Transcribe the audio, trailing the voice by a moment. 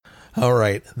All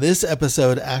right, this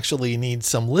episode actually needs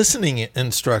some listening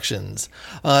instructions.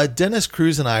 Dennis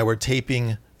Cruz and I were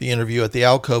taping the interview at the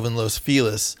Alcove in Los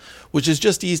Feliz, which is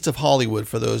just east of Hollywood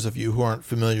for those of you who aren't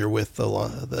familiar with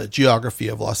the geography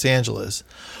of Los Angeles.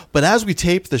 But as we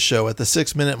taped the show, at the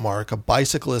 6-minute mark, a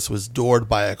bicyclist was doored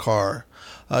by a car.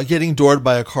 Getting doored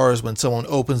by a car is when someone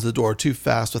opens the door too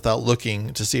fast without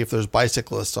looking to see if there's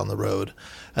bicyclists on the road.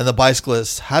 And the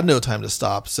bicyclist had no time to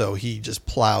stop, so he just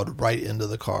plowed right into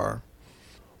the car.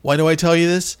 Why do I tell you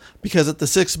this? Because at the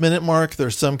 6-minute mark,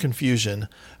 there's some confusion.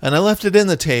 And I left it in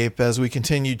the tape as we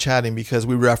continued chatting because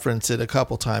we reference it a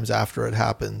couple times after it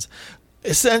happens.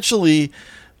 Essentially,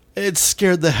 it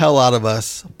scared the hell out of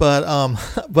us. But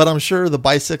I'm sure the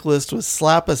bicyclist was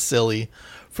slap us silly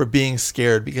for being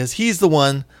scared because he's the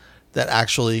one that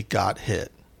actually got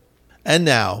hit. And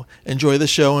now, enjoy the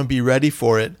show and be ready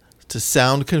for it to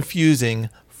sound confusing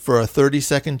for a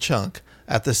 30-second chunk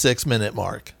at the 6-minute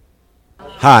mark.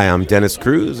 Hi, I'm Dennis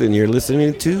Cruz, and you're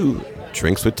listening to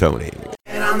Drinks with Tony.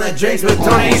 And on the Drinks with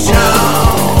Tony show,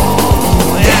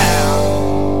 yeah.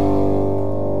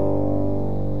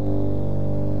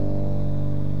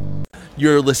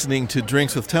 You're listening to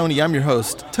Drinks with Tony. I'm your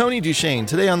host, Tony Duchesne.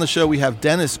 Today on the show, we have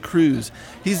Dennis Cruz.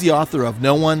 He's the author of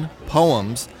No One,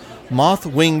 Poems, Moth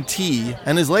Wing Tea,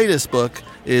 and his latest book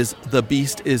is The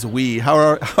Beast Is We.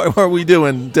 How are we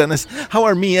doing, Dennis? How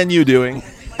are me and you doing?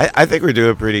 I think we're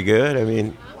doing pretty good. I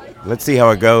mean, let's see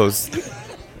how it goes.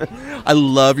 I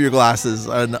love your glasses,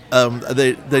 and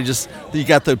they just, you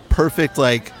got the perfect,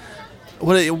 like,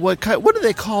 what do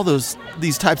they call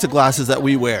these types of glasses that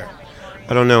we wear?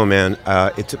 I don't know, man.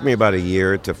 It took me about a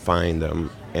year to find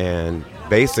them, and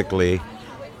basically,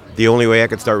 the only way I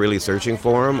could start really searching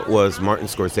for them was Martin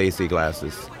Scorsese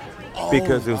glasses,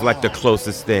 because it was like the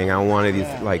closest thing. I wanted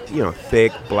these, like,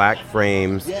 thick black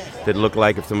frames that looked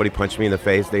like if somebody punched me in the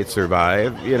face, they'd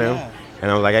survive,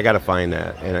 And I was like, I got to find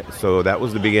that. And so that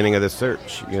was the beginning of the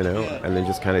search, and then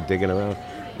just kind of digging around.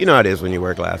 You know how it is when you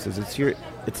wear glasses.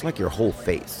 It's like your whole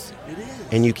face. It is.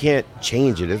 And you can't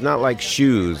change it. It's not like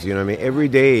shoes, you know what I mean? Every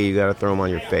day you got to throw them on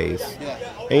your face.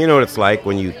 And you know what it's like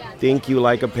when you think you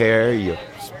like a pair, you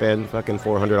spend fucking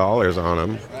 $400 on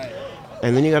them.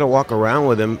 And then you got to walk around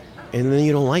with them, and then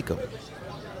you don't like them.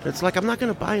 It's like, I'm not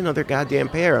going to buy another goddamn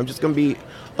pair. I'm just going to be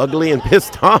ugly and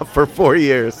pissed off for 4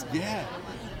 years. Yeah.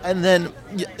 And then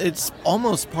it's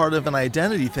almost part of an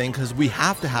identity thing because we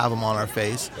have to have them on our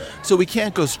face. So we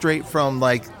can't go straight from,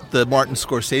 like, the Martin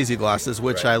Scorsese glasses,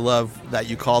 which I love that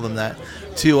you call them that,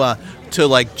 to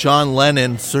like John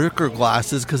Lennon Circa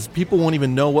glasses, because people won't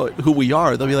even know who we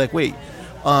are. They'll be like, wait,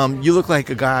 you look like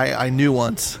a guy I knew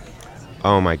once.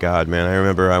 Oh, my God, man. I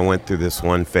remember I went through this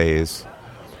one phase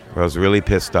where I was really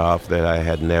pissed off that I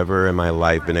had never in my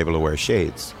life been able to wear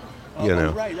shades.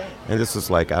 Right. And this was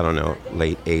like, I don't know,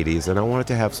 late 80s, and I wanted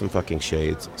to have some fucking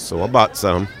shades. So I bought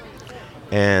some,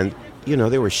 and,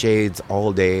 they were shades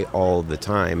all day, all the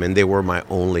time, and they were my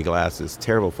only glasses.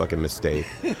 Terrible fucking mistake.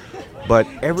 But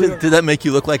Did that make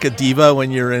you look like a diva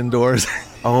when you're indoors?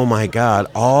 Oh, my God.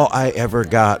 All I ever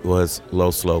got was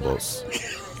Los Lobos.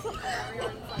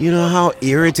 You know how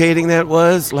irritating that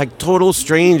was? Like total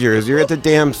strangers. You're at the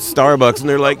damn Starbucks and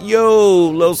they're like, yo,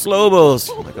 Los Lobos.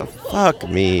 I'm like, oh, fuck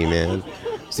me, man.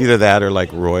 It's either that or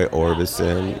like Roy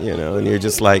Orbison, and you're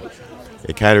just like,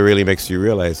 it kind of really makes you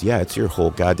realize, yeah, it's your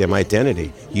whole goddamn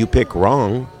identity. You pick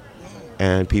wrong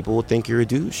and people will think you're a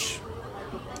douche.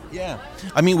 Yeah.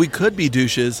 I mean, we could be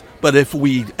douches, but if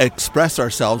we express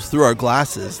ourselves through our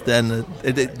glasses, then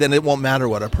it won't matter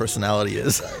what our personality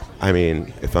is. I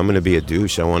mean, if I'm going to be a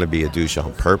douche, I want to be a douche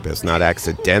on purpose, not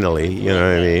accidentally, you know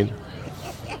what I mean?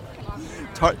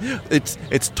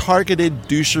 It's targeted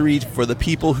douchery for the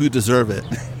people who deserve it.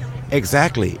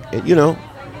 Exactly.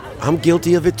 I'm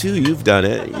guilty of it too. You've done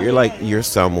it. You're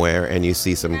somewhere and you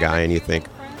see some guy and you think,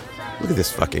 look at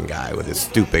this fucking guy with his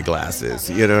stupid glasses.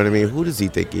 You know what I mean? Who does he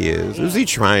think he is? Who's he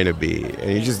trying to be?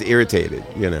 And you're just irritated,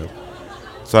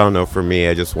 So I don't know. For me,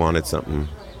 I just wanted something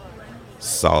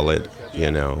solid,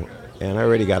 And I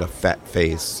already got a fat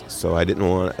face, so I didn't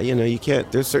want, you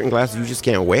can't, there's certain glasses you just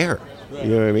can't wear. You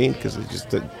know what I mean? Because it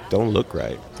just don't look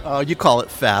right. Oh, you call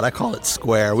it fat. I call it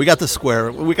square. We got the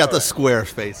square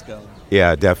face going.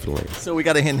 Yeah, definitely. So we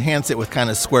got to enhance it with kind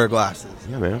of square glasses.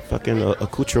 Yeah, man. Fucking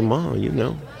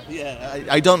accoutrement, Yeah,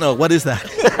 I don't know. What is that?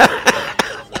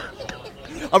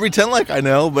 I'll pretend like I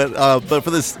know,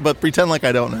 but pretend like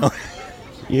I don't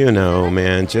know.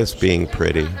 Man, just being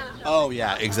pretty. Oh,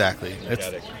 yeah, exactly.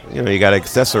 You got to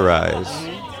accessorize.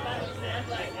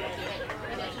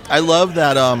 I love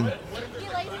that.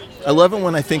 I love it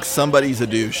when I think somebody's a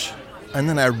douche, and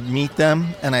then I meet them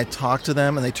and I talk to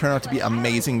them, and they turn out to be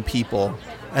amazing people.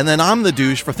 and then I'm the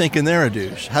douche for thinking they're a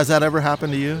douche. Has that ever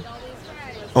happened to you?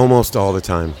 Almost all the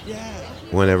time. Yeah.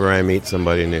 Whenever I meet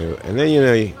somebody new. And then,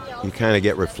 you kind of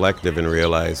get reflective and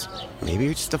realize maybe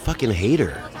you're just a fucking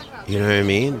hater. You know what I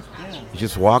mean? You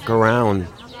just walk around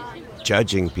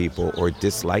judging people or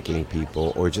disliking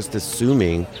people or just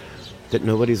assuming that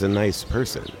nobody's a nice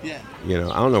person. Yeah. I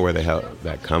don't know where the hell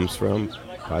that comes from.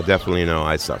 I definitely know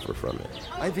I suffer from it.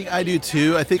 I think I do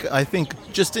too. I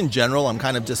think just in general, I'm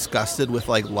kind of disgusted with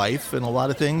like life and a lot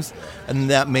of things, and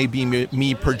that may be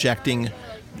me projecting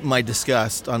my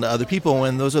disgust onto other people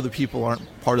when those other people aren't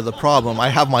part of the problem. I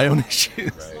have my own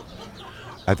issues. Right.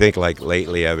 I think like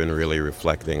lately I've been really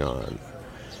reflecting on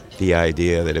the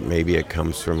idea that maybe it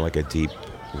comes from like a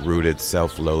deep-rooted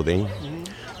self-loathing. Mm-hmm.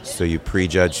 So you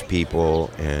prejudge people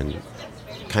and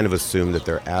kind of assume that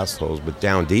they're assholes, but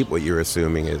down deep what you're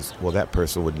assuming is, well, that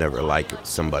person would never like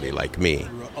somebody like me.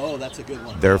 Oh, that's a good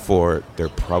one. Therefore, they're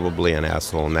probably an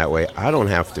asshole in that way. I don't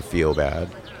have to feel bad.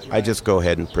 I just go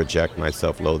ahead and project my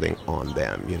self-loathing on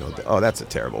them. Oh, that's a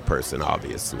terrible person,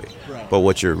 obviously. Right. But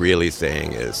what you're really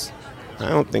saying is, I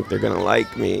don't think they're going to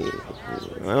like me.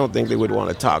 I don't think they would want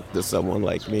to talk to someone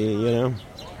like me,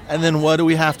 And then what do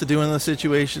we have to do in those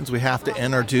situations? We have to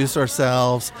introduce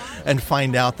ourselves and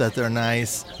find out that they're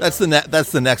nice. That's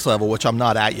the next level, which I'm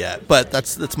not at yet. But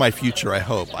that's my future, I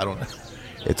hope. I don't know.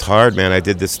 It's hard, man. I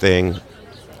did this thing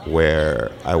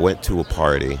where I went to a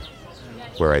party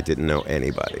where I didn't know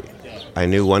anybody. I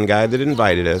knew one guy that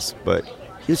invited us, but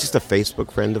he was just a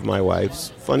Facebook friend of my wife's.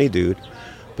 Funny dude.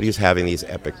 But he was having these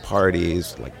epic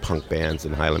parties, like punk bands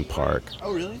in Highland Park.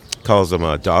 Oh, really? Calls them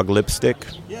Dog Lipstick.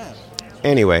 Yeah.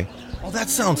 Anyway. Oh, that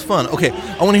sounds fun. Okay,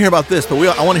 I want to hear about this, but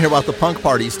I want to hear about the punk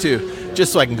parties, too,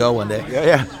 just so I can go one day.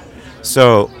 Yeah.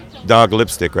 So, Dog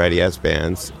Lipstick, right, he has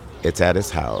bands. It's at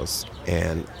his house.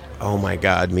 And, oh, my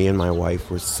God, me and my wife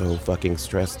were so fucking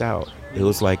stressed out. It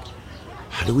was like,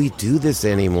 how do we do this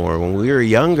anymore? When we were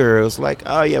younger, it was like,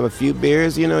 oh, you have a few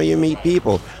beers, you meet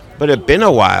people. But it had been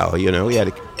a while, we had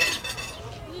to...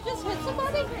 You just hit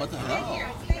somebody? What the hell?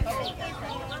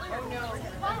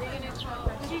 Oh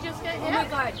no. Did you just get hit? Oh my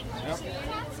god.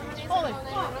 Hold it.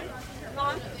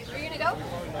 Mom, are you gonna go?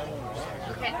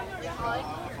 Okay.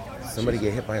 Somebody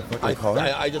get hit by a fucking car?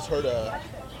 I just heard a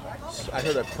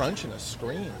crunch and a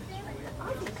scream.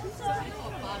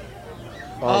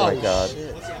 Oh my God.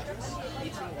 Shit.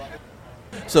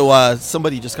 So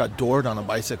somebody just got doored on a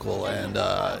bicycle and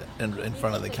in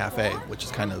front of the cafe, which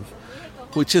is kind of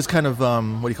what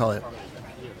do you call it?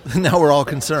 Now we're all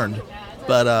concerned,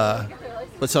 but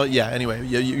so yeah. Anyway,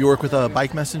 you work with a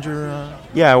bike messenger.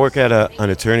 Yeah, I work at an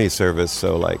attorney service,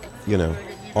 so like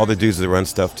all the dudes that run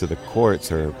stuff to the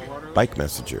courts are bike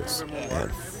messengers,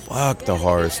 and fuck the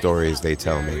horror stories they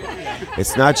tell me.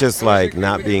 It's not just like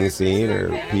not being seen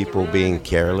or people being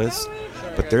careless.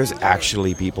 But there's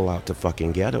actually people out to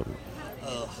fucking get them.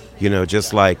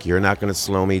 Just like, you're not going to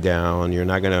slow me down. You're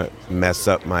not going to mess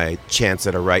up my chance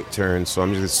at a right turn. So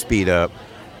I'm just going to speed up,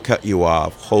 cut you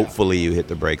off. Hopefully you hit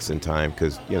the brakes in time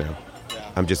because,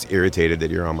 I'm just irritated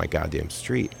that you're on my goddamn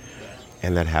street.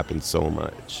 And that happens so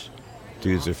much.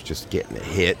 Dudes are just getting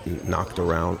hit and knocked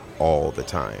around all the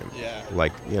time. Yeah.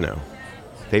 Like,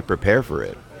 they prepare for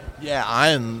it. Yeah,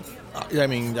 I'm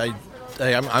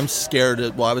scared.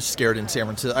 I was scared in San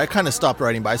Francisco. I kind of stopped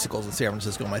riding bicycles in San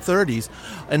Francisco in my 30s,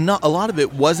 and a lot of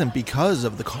it wasn't because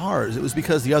of the cars. It was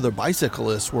because the other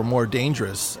bicyclists were more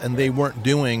dangerous, and they weren't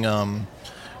doing.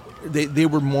 They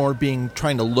were more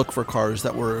trying to look for cars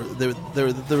that were there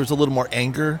was a little more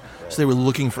anger, so they were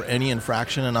looking for any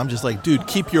infraction. And I'm just like, dude,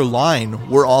 keep your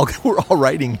line. We're all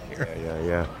riding here.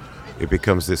 Yeah. It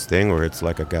becomes this thing where it's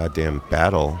like a goddamn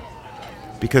battle,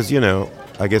 because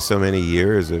I guess so many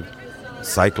years of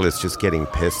cyclists just getting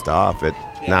pissed off at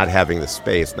not having the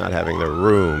space, not having the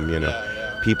room,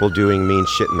 people doing mean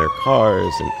shit in their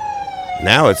cars, and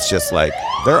now it's just like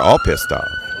they're all pissed off.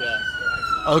 Yeah.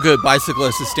 Oh, good.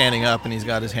 Bicyclist is standing up and he's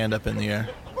got his hand up in the air.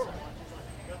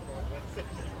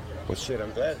 Well, shit,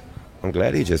 I'm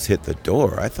glad he just hit the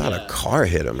door. I thought a car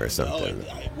hit him or something.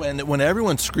 When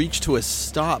everyone screeched to a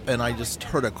stop and I just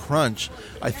heard a crunch,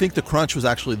 I think the crunch was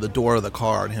actually the door of the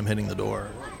car and him hitting the door.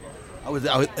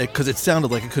 Because it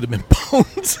sounded like it could have been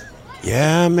bones.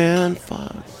 Yeah, man,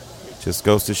 fuck. Just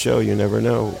goes to show you never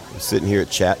know. We're sitting here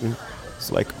chatting.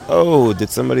 It's like, oh, did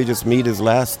somebody just meet his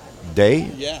last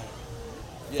day? Yeah.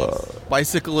 Yes.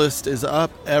 Bicyclist is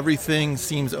up. Everything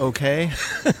seems okay.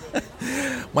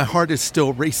 My heart is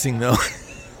still racing, though.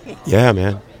 Yeah,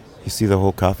 man. You see the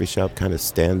whole coffee shop kind of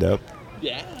stand up?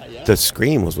 Yeah. The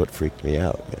scream was what freaked me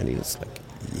out, man. He was like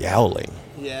yowling.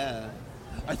 Yeah.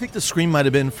 I think the scream might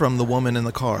have been from the woman in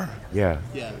the car. Yeah.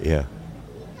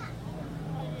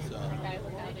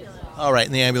 All right,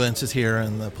 and the ambulance is here,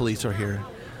 and the police are here,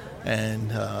 and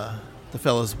the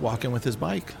fella's walking with his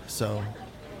bike. So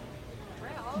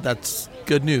that's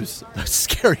good news. That's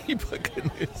scary, but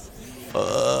good news.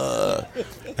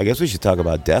 I guess we should talk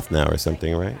about death now or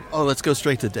something, right? Oh, let's go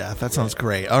straight to death. That sounds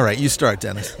great. All right, you start,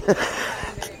 Dennis.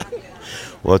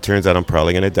 Well, it turns out I'm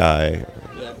probably going to die.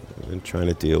 I've been trying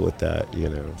to deal with that, you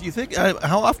know. Do you think?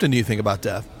 How often do you think about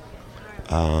death?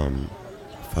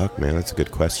 Fuck, man, that's a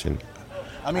good question.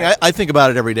 I mean, I think about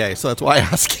it every day, so that's why I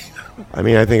ask you. I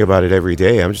mean, I think about it every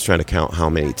day. I'm just trying to count how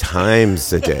many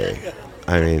times a day.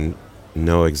 I mean,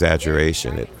 no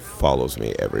exaggeration. It follows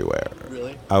me everywhere.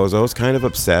 Really? I was always kind of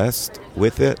obsessed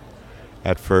with it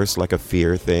at first, like a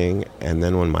fear thing. And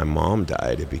then when my mom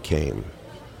died, it became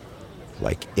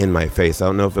like in my face. I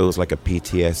don't know if it was like a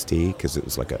PTSD, because it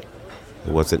was like it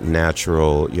wasn't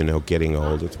natural, you know, getting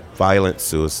old. It's violent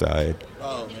suicide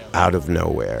out of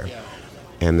nowhere. Yeah.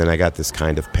 And then I got this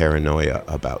kind of paranoia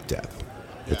about death.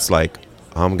 Yeah. It's like,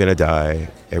 I'm going to die.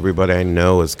 Everybody I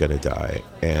know is going to die.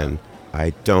 And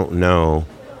I don't know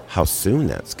how soon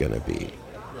that's going to be.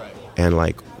 Right. And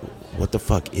like, what the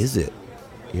fuck is it?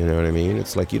 You know what I mean?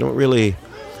 It's like you don't really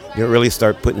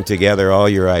start putting together all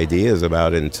your ideas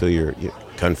about it until you're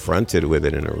confronted with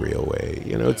it in a real way.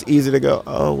 You know, it's easy to go,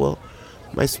 oh, well,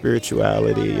 my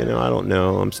spirituality, you know, I don't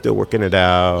know. I'm still working it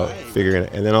out, figuring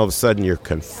it. And then all of a sudden you're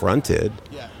confronted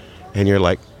and you're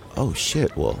like, oh,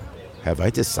 shit, well, have I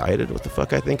decided what the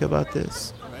fuck I think about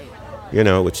this? You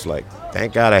know, which, like,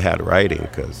 thank God I had writing,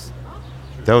 because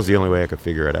that was the only way I could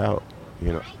figure it out,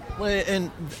 you know. Well,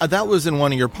 and that was in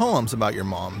one of your poems about your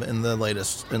mom in the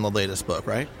latest book,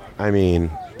 right? I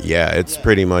mean, yeah, it's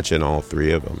pretty much in all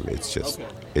three of them. It's just,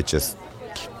 it just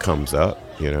comes up,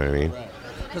 you know what I mean?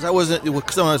 Because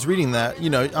when I was reading that, you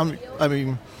know,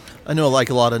 I know like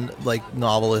a lot of like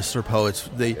novelists or poets,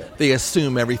 they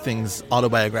assume everything's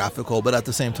autobiographical, but at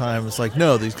the same time, it's like,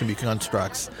 no, these can be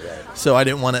constructs. So I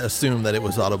didn't want to assume that it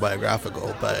was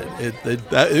autobiographical, but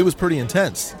it was pretty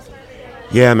intense.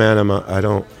 Yeah, man, I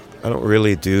don't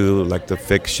really do like the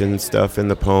fiction stuff in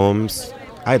the poems.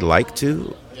 I'd like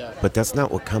to, but that's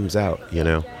not what comes out, you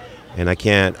know. And I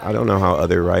don't know how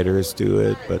other writers do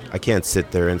it, but I can't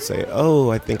sit there and say, oh,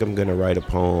 I think I'm going to write a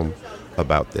poem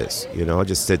about this. You know, I'll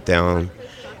just sit down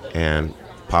and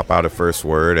pop out a first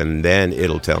word, and then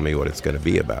it'll tell me what it's going to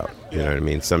be about. You know what I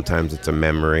mean? Sometimes it's a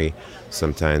memory,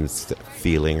 sometimes a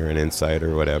feeling or an insight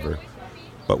or whatever.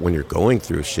 But when you're going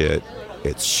through shit,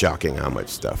 it's shocking how much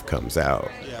stuff comes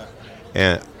out. Yeah.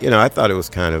 And, you know, I thought it was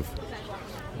kind of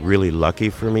really lucky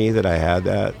for me that I had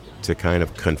that to kind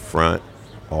of confront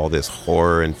all this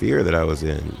horror and fear that I was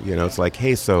in. You know, it's like,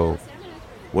 hey, so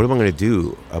what am I going to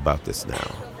do about this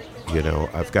now? You know,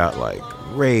 I've got like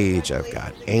rage, I've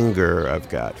got anger, I've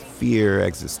got fear,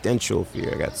 existential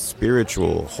fear, I got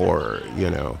spiritual horror, you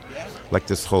know, like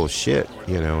this whole shit,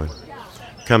 you know. And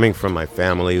coming from my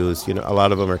family who's, you know, a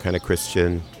lot of them are kind of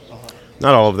Christian,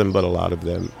 not all of them, but a lot of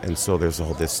them. And so there's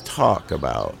all this talk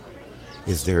about,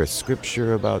 is there a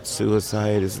scripture about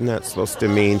suicide? Isn't that supposed to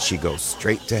mean she goes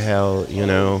straight to hell, you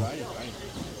know?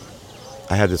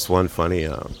 I had this one funny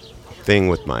thing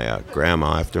with my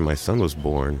grandma after my son was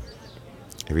born.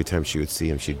 Every time she would see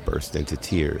him, she'd burst into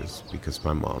tears because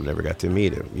my mom never got to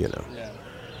meet him, you know.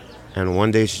 And one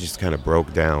day she just kind of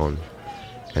broke down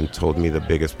and told me the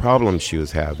biggest problem she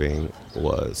was having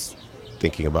was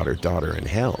thinking about her daughter in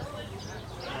hell.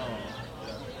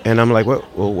 And I'm like, well,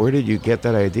 where did you get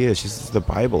that idea? She says, the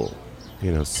Bible,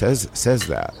 you know, says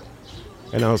that.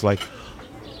 And I was like,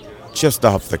 just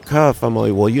off the cuff, I'm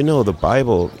like, well, you know, the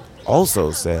Bible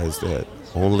also says that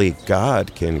only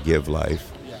God can give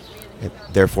life, and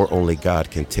therefore only God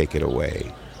can take it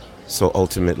away. So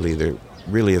ultimately, there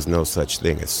really is no such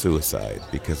thing as suicide,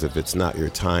 because if it's not your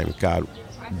time, God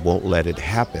won't let it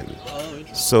happen.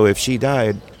 So if she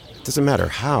died, it doesn't matter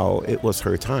how, it was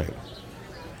her time.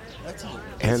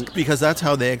 And because that's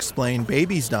how they explain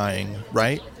babies dying,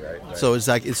 right? So it's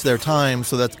like it's their time.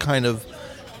 So that kind of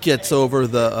gets over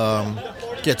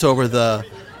the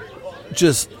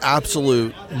just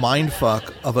absolute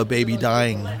mindfuck of a baby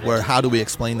dying. Where how do we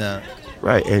explain that?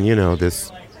 Right, and you know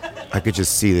this, I could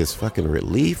just see this fucking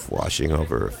relief washing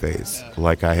over her face,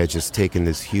 like I had just taken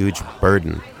this huge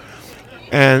burden.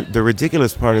 And the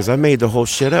ridiculous part is I made the whole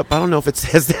shit up. I don't know if it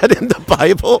says that in the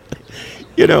Bible.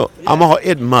 You know,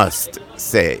 it must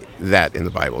say that in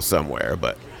the Bible somewhere,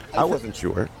 but I wasn't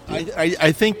sure.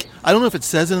 I think, I don't know if it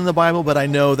says it in the Bible, but I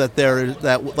know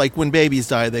that like when babies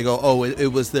die, they go, oh, it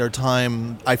was their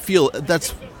time. I feel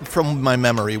that's from my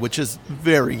memory, which is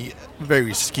very,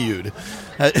 very skewed.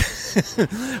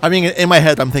 I mean, in my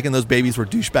head, I'm thinking those babies were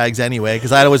douchebags anyway,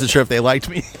 because I wasn't sure if they liked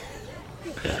me.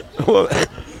 Well,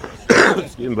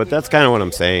 excuse me, but that's kind of what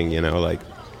I'm saying, like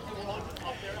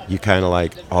you kind of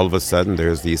like all of a sudden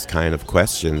there's these kind of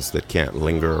questions that can't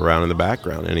linger around in the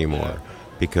background anymore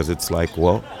because it's like,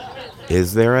 well,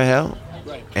 is there a hell?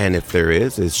 Right. And if there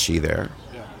is she there?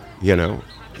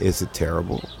 Is it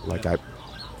terrible? Like I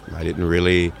didn't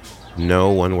really know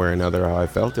one way or another how I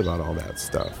felt about all that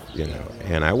stuff,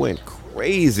 and I went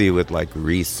crazy with like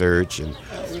research and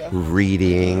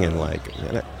reading and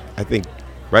I think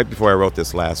right before I wrote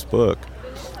this last book,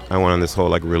 I went on this whole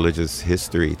like religious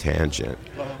history tangent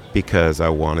because I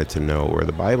wanted to know where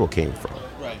the Bible came from.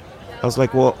 Right. I was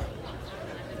like, well,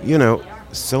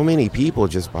 so many people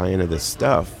just buy into this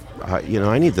stuff. I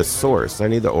need the source. I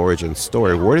need the origin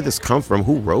story. Where did this come from?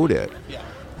 Who wrote it? Yeah.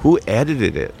 Who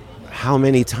edited it? How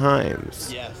many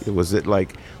times? Yes. Was it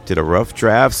like, did a rough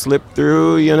draft slip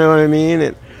through? You know what I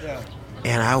mean?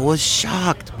 And I was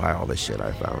shocked by all the shit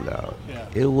I found out. Yeah.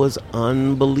 It was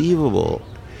unbelievable.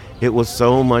 It was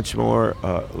so much more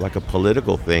like a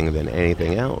political thing than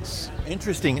anything else.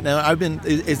 Interesting. Now,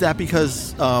 is that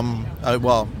because, I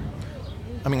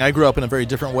grew up in a very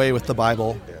different way with the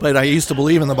Bible, but I used to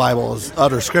believe in the Bible as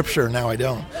utter scripture. Now I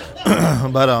don't.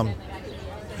 But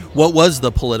what was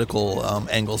the political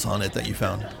angles on it that you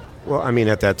found? Well,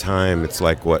 at that time, it's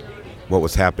like what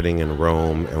was happening in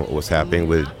Rome and what was happening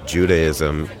with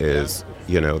Judaism is,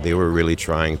 they were really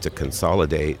trying to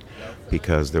consolidate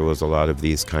because there was a lot of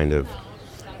these kind of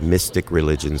mystic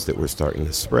religions that were starting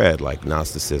to spread, like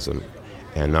Gnosticism.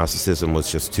 And Gnosticism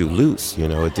was just too loose,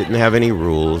 It didn't have any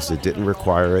rules. It didn't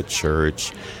require a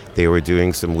church. They were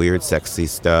doing some weird sexy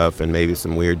stuff and maybe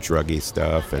some weird druggy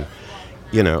stuff. And,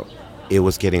 it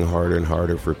was getting harder and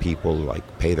harder for people to, like,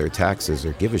 pay their taxes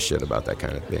or give a shit about that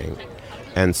kind of thing.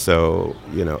 And so,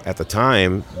 at the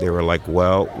time, they were like,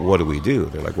 well, what do we do?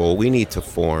 They're like, well, we need to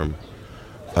form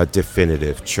a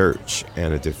definitive church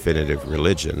and a definitive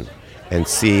religion and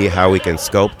see how we can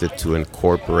sculpt it to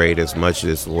incorporate as much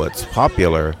as what's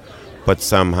popular, but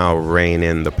somehow rein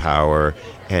in the power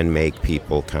and make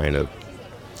people kind of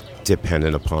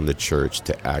dependent upon the church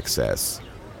to access,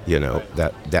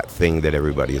 that thing that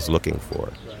everybody is looking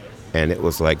for. And it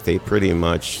was like they pretty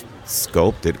much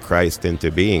sculpted Christ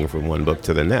into being from one book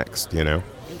to the next,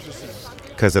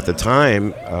 Because at the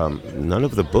time, none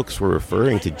of the books were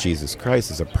referring to Jesus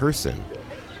Christ as a person.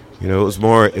 It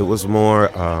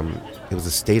was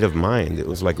a state of mind. It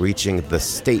was like reaching the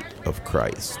state of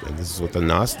Christ. And this is what the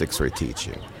Gnostics were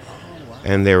teaching.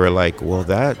 And they were like, well,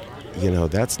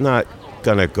 that's not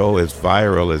going to go as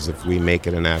viral as if we make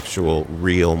it an actual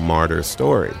real martyr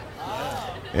story.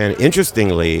 And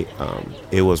interestingly,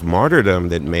 it was martyrdom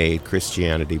that made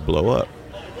Christianity blow up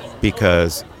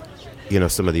because,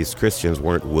 some of these Christians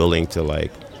weren't willing to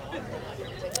like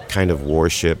kind of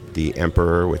worship the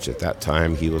emperor, which at that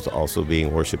time he was also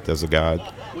being worshipped as a god.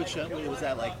 Which was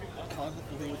that like?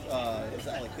 Is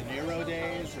that like the Nero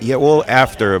days? Yeah, well,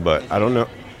 after, but I don't know.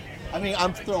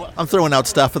 I'm throwing out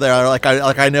stuff there. Like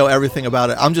I know everything about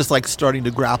it. I'm just like starting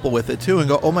to grapple with it too, and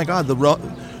go, oh my God,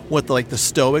 what the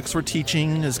Stoics were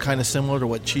teaching is kind of similar to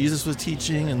what Jesus was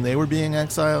teaching, and they were being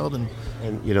exiled, and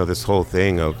this whole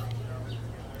thing of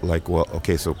like, well,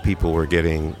 okay, so people were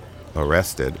getting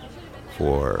arrested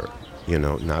for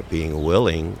not being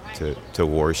willing to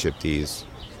worship these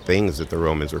things that the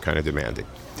Romans were kind of demanding.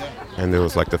 And there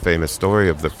was like the famous story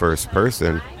of the first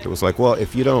person. It was like, well,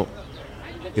 if you don't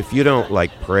like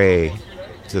pray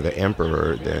to the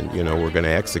emperor, then we're going to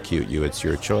execute you. It's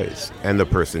your choice. And the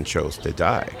person chose to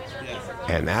die.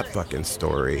 And that fucking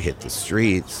story hit the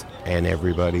streets, and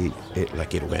everybody, it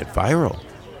went viral.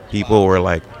 People were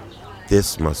like,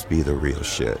 this must be the real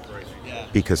shit.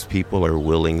 Because people are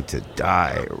willing to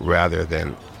die rather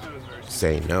than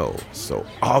say no. So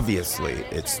obviously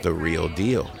it's the real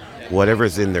deal.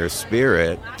 Whatever's in their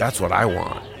spirit, that's what I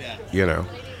want,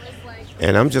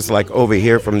 And I'm just like over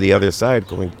here from the other side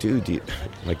going, dude, do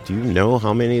you know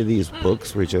how many of these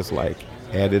books were just like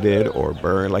edited or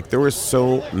burned? Like there were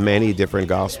so many different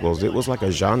gospels. It was like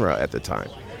a genre at the time.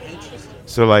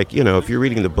 So like, if you're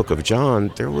reading the book of John,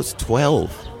 there was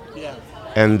 12.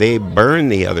 And they burned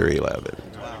the other 11.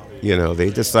 Wow.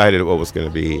 They decided what was going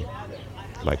to be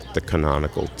like the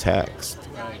canonical text.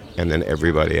 And then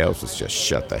everybody else was just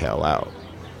shut the hell out.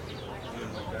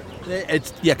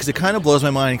 Because it kind of blows my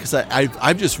mind, because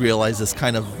I've just realized this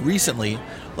kind of recently,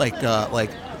 like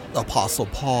Apostle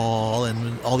Paul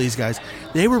and all these guys,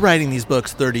 they were writing these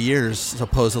books 30 years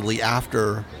supposedly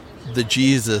after the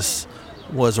Jesus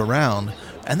was around.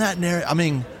 And that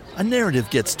a narrative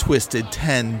gets twisted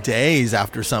 10 days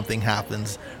after something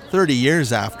happens, 30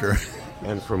 years after.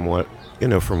 And from what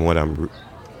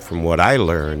I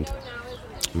learned,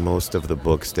 most of the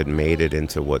books that made it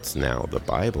into what's now the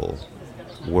Bible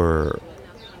were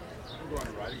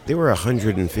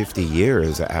 150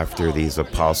 years after these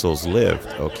apostles lived,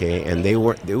 okay? And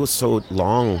it was so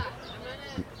long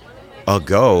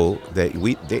ago that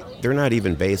they're not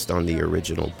even based on the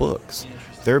original books.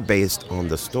 They're based on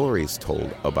the stories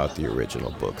told about the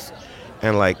original books.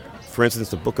 And like, for instance,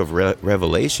 the book of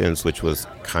Revelations, which was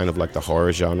kind of like the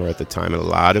horror genre at the time, and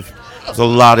there's a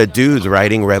lot of dudes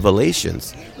writing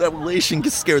Revelations. Revelation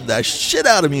scared the shit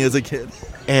out of me as a kid.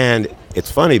 And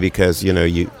it's funny because, you know,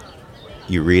 you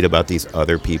read about these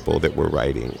other people that were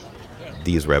writing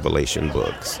these Revelation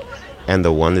books, and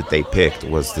the one that they picked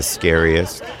was the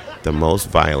scariest, the most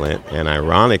violent, and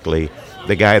ironically,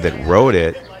 the guy that wrote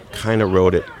it kind of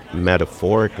wrote it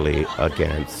metaphorically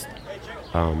against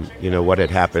what had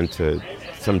happened to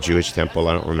some Jewish temple,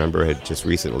 I don't remember, had just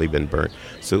recently been burnt.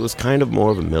 So it was kind of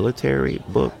more of a military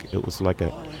book. It was like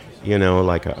an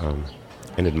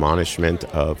admonishment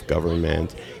of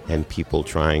government and people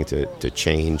trying to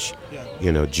change,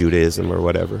 Judaism or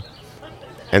whatever.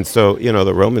 And so,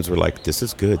 the Romans were like, this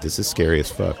is good, this is scary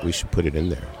as fuck, we should put it in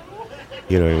there.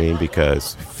 You know what I mean?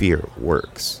 Because fear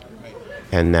works.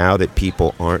 And now that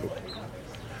people aren't,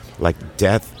 like,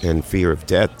 death and fear of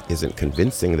death isn't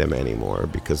convincing them anymore,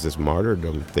 because this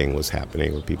martyrdom thing was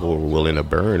happening where people were willing to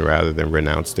burn rather than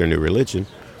renounce their new religion.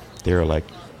 They're like,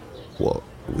 well,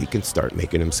 we can start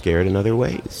making them scared in other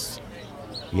ways.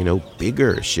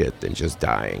 Bigger shit than just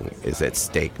dying is at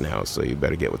stake now, so you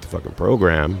better get with the fucking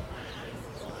program.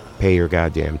 Pay your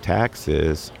goddamn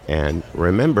taxes, and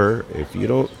remember, if you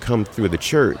don't come through the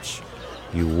church,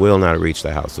 you will not reach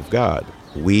the house of God.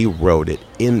 We wrote it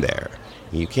in there.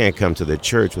 You can't come to the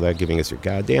church without giving us your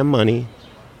goddamn money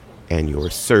and your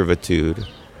servitude.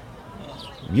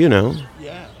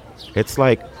 Yeah. It's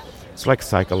like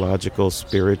psychological,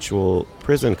 spiritual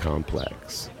prison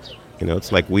complex.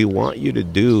 It's like we want you to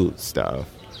do stuff,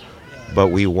 but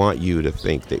we want you to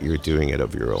think that you're doing it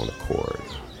of your own accord.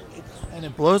 And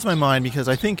it blows my mind because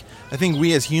I think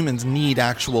we as humans need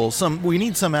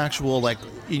some actual like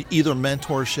either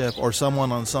mentorship or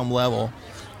someone on some level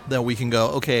that we can go,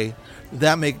 okay,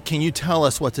 can you tell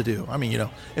us what to do? I mean,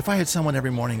 if I had someone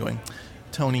every morning going,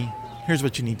 Tony, here's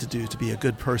what you need to do to be a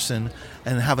good person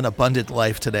and have an abundant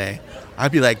life today,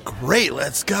 I'd be like, great,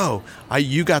 let's go.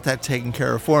 You got that taken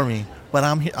care of for me. But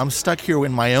I'm stuck here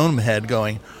in my own head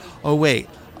going, oh wait,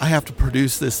 I have to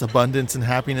produce this abundance and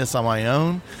happiness on my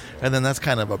own, and then that's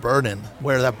kind of a burden,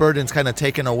 where that burden's kind of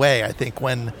taken away, I think,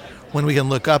 when we can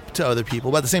look up to other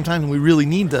people. But at the same time, we really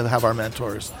need to have our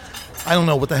mentors. I don't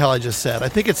know what the hell I just said. I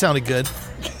think it sounded good.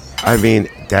 I mean,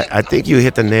 I think you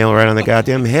hit the nail right on the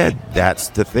goddamn head. That's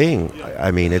the thing.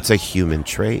 I mean, it's a human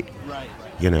trait. Right.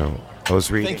 I was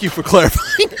reading... Thank you for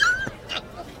clarifying.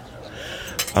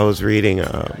 I was reading...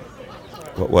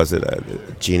 what was it?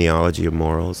 Genealogy of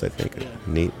Morals, I think,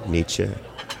 Nietzsche,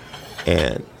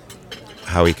 and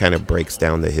how he kind of breaks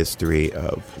down the history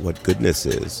of what goodness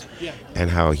is, and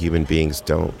how human beings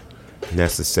don't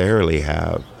necessarily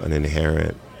have an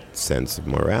inherent sense of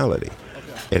morality.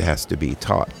 It has to be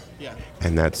taught,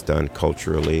 and that's done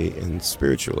culturally and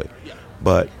spiritually.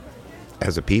 But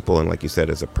as a people, and like you said,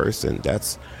 as a person,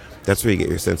 that's where you get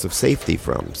your sense of safety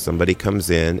from. Somebody comes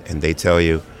in and they tell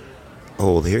you,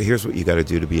 oh, here's what you got to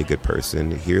do to be a good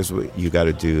person. Here's what you got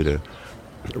to do to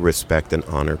respect and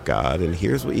honor God. And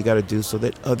here's what you got to do so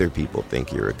that other people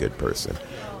think you're a good person.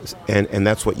 And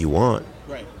that's what you want.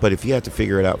 Right. But if you have to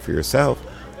figure it out for yourself,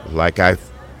 like I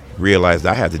realized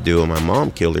I had to do when my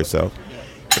mom killed herself,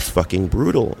 it's fucking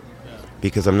brutal.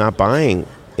 Because I'm not buying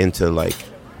into, like,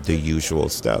 the usual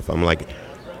stuff. I'm like,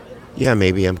 yeah,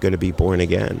 maybe I'm going to be born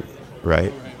again,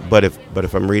 right? But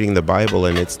if I'm reading the Bible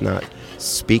and it's not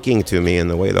speaking to me in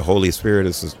the way the Holy Spirit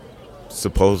is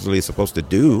supposedly supposed to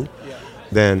do,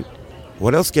 then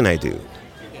what else can I do?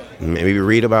 Maybe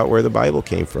read about where the Bible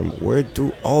came from. Where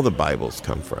do all the Bibles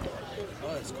come from?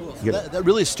 Oh, that's cool. So that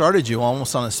really started you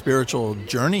almost on a spiritual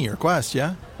journey or quest,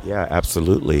 yeah? Yeah,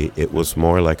 absolutely. It was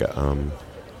more like a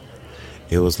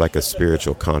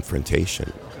spiritual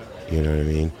confrontation. You know what I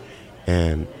mean?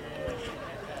 And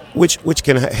which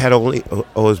had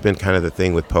always been kind of the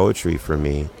thing with poetry for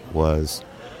me was,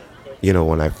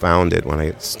 when I found it, when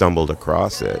I stumbled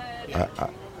across it,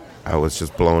 I was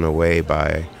just blown away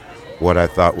by what I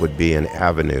thought would be an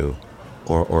avenue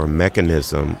or a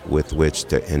mechanism with which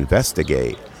to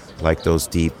investigate, like those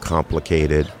deep,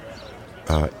 complicated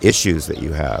issues that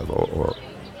you have or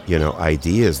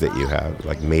ideas that you have.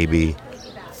 Like maybe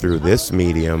through this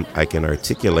medium, I can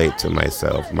articulate to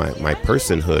myself my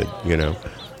personhood,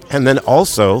 and then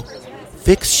also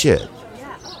fix shit.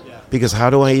 Because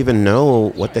how do I even know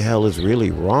what the hell is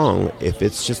really wrong if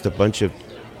it's just a bunch of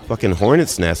fucking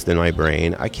hornet's nest in my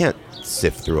brain? I can't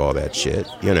sift through all that shit,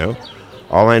 you know?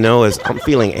 All I know is I'm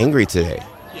feeling angry today.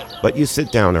 But you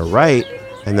sit down to write,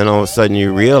 and then all of a sudden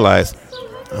you realize,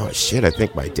 oh shit, I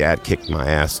think my dad kicked my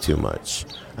ass too much.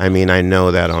 I mean, I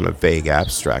know that on a vague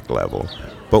abstract level.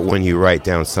 But when you write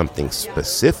down something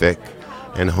specific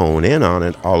and hone in on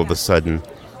it, all of a sudden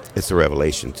it's a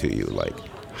revelation to you, like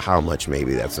how much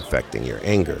maybe that's affecting your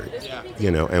anger,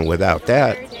 you know? And without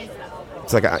that,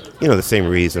 it's like, the same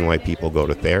reason why people go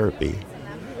to therapy.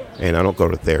 And I don't go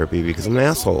to therapy because I'm an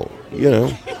asshole, you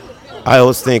know? I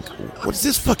always think, what's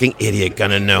this fucking idiot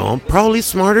gonna know? I'm probably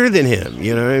smarter than him,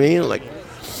 you know what I mean? Like,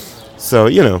 so,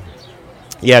 yeah,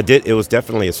 it was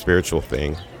definitely a spiritual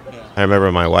thing. I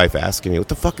remember my wife asking me, what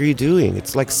the fuck are you doing?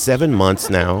 It's like 7 months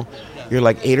now. You're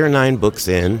like 8 or 9 books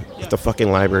in at the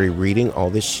fucking library reading all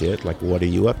this shit. Like, what are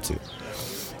you up to?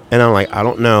 And I'm like, I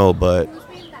don't know, but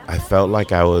I felt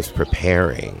like I was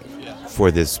preparing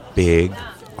for this big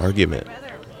argument.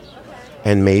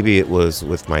 And maybe it was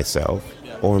with myself,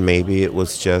 or maybe it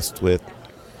was just with,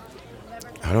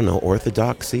 I don't know,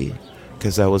 orthodoxy,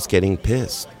 because I was getting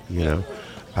pissed, you know.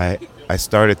 I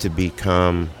started to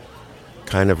become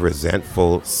kind of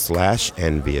resentful /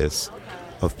 envious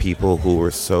of people who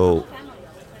were so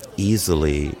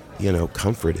easily,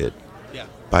 comforted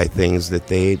by things that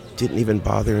they didn't even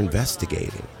bother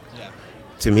investigating.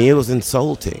 To me, it was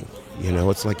insulting.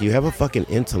 It's like, you have a fucking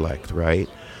intellect, right?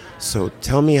 So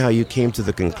tell me how you came to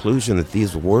the conclusion that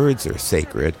these words are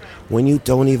sacred when you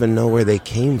don't even know where they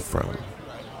came from.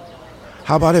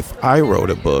 How about if I wrote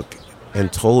a book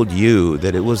and told you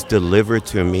that it was delivered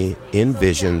to me in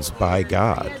visions by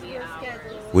God?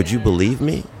 Would you believe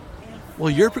me? Well,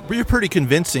 you're pretty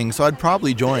convincing, so I'd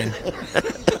probably join.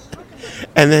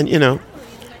 And then,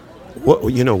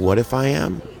 what if I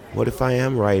am? What if I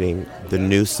am writing the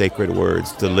new sacred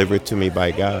words delivered to me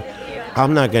by God?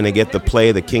 I'm not going to get the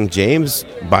play the King James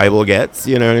Bible gets,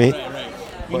 you know what I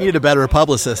mean? You need a better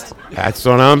publicist. That's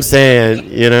what I'm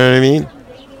saying, you know what I mean?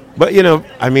 But,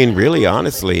 really,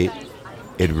 honestly,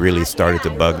 it really started to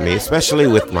bug me, especially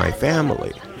with my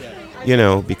family,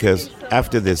 because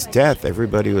after this death,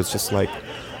 everybody was just like,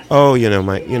 oh,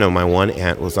 my one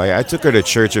aunt was like, I took her to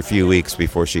church a few weeks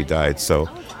before she died, so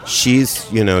she's,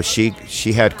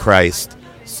 she had Christ,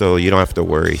 so you don't have to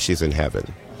worry, she's in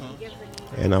heaven.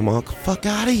 And I'm like, fuck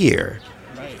out of here.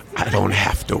 I don't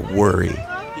have to worry.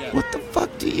 What the fuck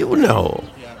do you know?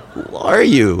 Who are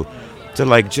you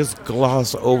to just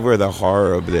gloss over the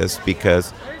horror of this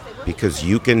because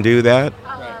you can do that?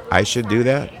 I should do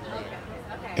that?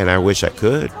 And I wish I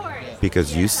could,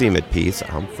 because you seem at peace.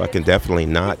 I'm fucking definitely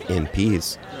not in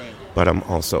peace, but I'm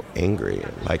also angry.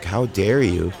 Like, how dare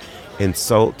you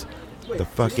insult the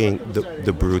fucking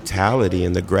the brutality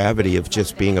and the gravity of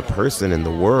just being a person in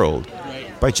the world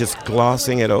by just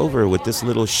glossing it over with this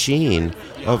little sheen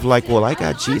of like, well, I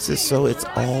got Jesus, so it's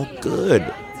all good.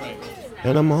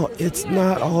 And it's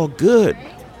not all good.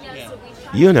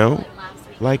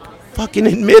 Like, fucking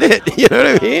admit it. You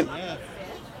know what I mean?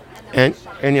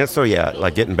 And yeah, so yeah,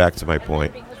 like, getting back to my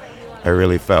point, I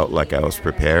really felt like I was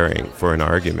preparing for an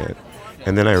argument.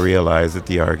 And then I realized that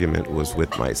the argument was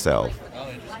with myself.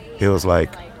 It was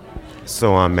like,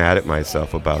 so I'm mad at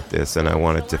myself about this, and I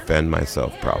want to defend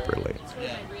myself properly.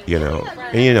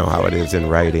 And you know how it is in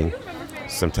writing.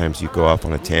 Sometimes you go off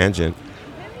on a tangent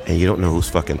and you don't know who's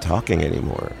fucking talking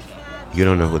anymore. You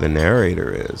don't know who the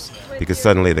narrator is, because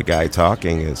suddenly the guy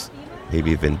talking is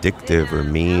maybe vindictive or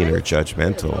mean or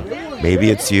judgmental. Maybe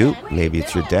it's you, maybe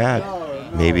it's your dad,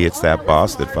 maybe it's that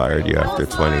boss that fired you after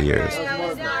 20 years.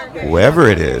 Whoever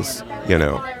it is,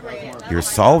 you're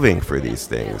solving for these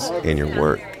things in your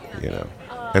work,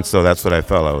 And so that's what I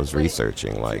felt I was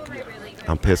researching. Like,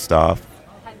 I'm pissed off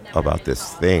about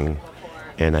this thing,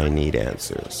 and I need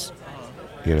answers.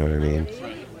 You know what I mean?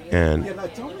 And,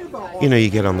 you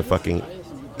get on the fucking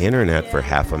internet for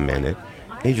half a minute,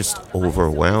 and you're just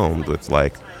overwhelmed with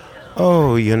like,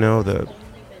 oh,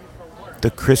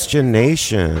 the Christian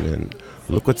nation, and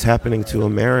look what's happening to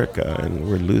America, and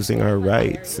we're losing our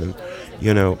rights, and,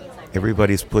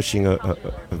 everybody's pushing a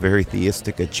very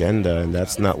theistic agenda, and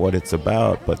that's not what it's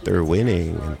about, but they're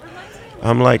winning. And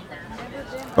I'm like,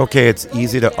 okay, it's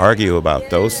easy to argue about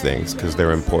those things because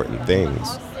they're important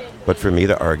things. But for me,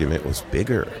 the argument was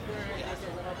bigger,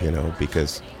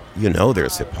 because,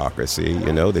 there's hypocrisy,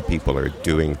 that people are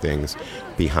doing things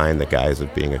behind the guise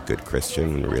of being a good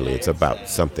Christian, and really it's about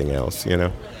something else,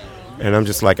 And I'm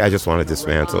just like, I just want to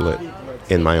dismantle it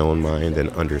in my own mind and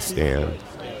understand.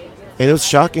 And it was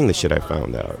shocking, the shit I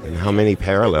found out, and how many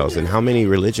parallels and how many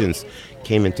religions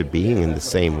came into being in the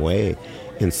same way,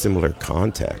 in similar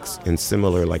contexts, in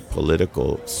similar like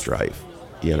political strife,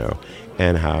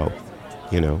 and how,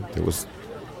 there was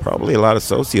probably a lot of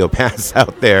sociopaths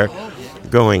out there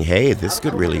going, hey, this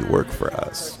could really work for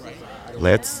us.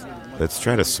 Let's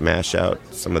try to smash out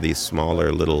some of these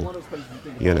smaller little,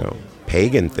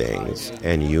 pagan things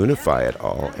and unify it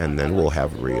all, and then we'll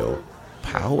have real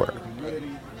power.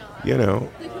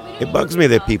 It bugs me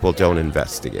that people don't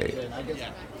investigate.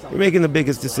 You're making the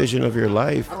biggest decision of your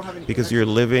life because you're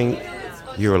living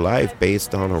your life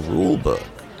based on a rule book,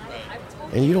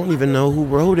 and you don't even know who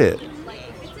wrote it.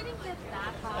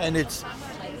 And it's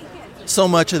so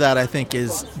much of that, I think,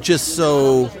 is just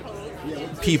so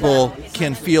people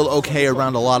can feel okay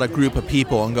around a lot of group of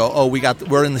people and go, oh,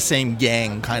 we're in the same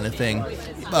gang kind of thing.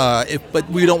 But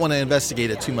we don't want to investigate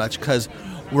it too much because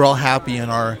we're all happy in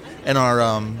our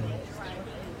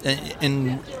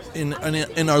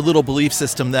little belief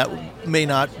system that may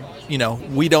not,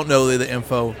 we don't know the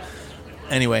info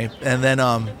anyway. And then,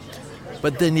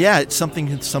 but then, it's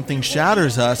something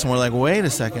shatters us, and we're like, wait a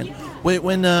second.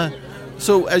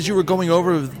 So as you were going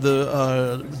over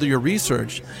your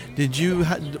research,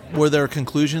 were there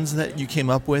conclusions that you came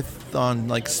up with on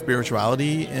like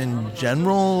spirituality in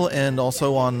general, and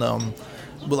also on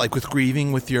like with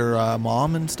grieving with your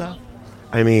mom and stuff?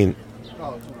 I mean,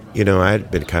 I had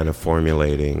been kind of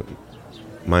formulating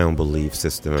my own belief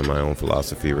system and my own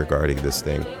philosophy regarding this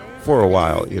thing for a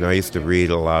while. I used to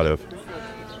read a lot of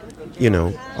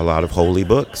holy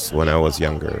books when I was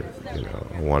younger.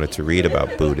 I wanted to read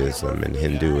about Buddhism and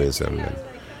Hinduism,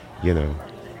 and,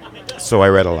 so I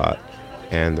read a lot.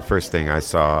 And the first thing I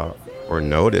saw or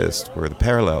noticed were the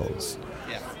parallels,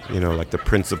 like the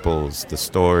principles, the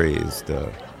stories,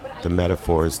 the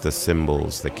metaphors, the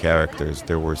symbols, the characters.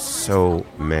 There were so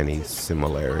many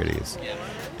similarities.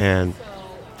 And,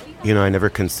 I never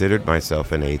considered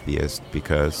myself an atheist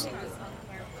because,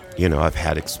 I've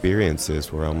had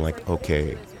experiences where I'm like,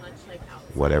 okay,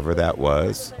 whatever that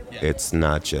was, it's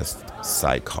not just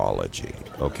psychology,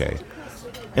 okay?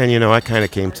 And, I kind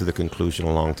of came to the conclusion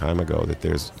a long time ago that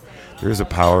there's a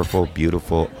powerful,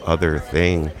 beautiful other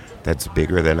thing that's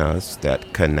bigger than us,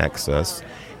 that connects us,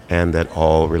 and that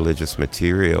all religious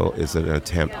material is an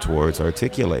attempt towards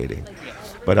articulating.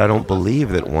 But I don't believe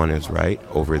that one is right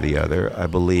over the other. I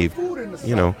believe,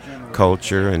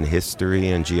 culture and history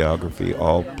and geography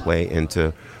all play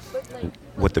into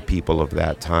what the people of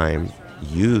that time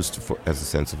used as a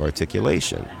sense of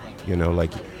articulation,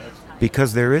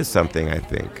 because there is something I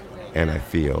think and I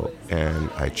feel and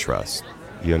I trust,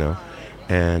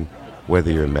 and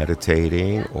whether you're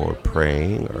meditating or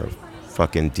praying or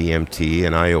fucking DMT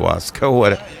and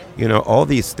ayahuasca, all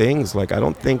these things, like, I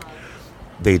don't think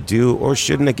they do or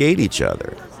should negate each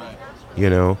other,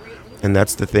 and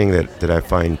that's the thing that I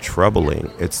find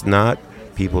troubling. It's not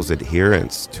people's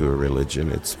adherence to a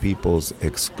religion, it's people's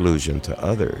exclusion to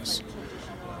others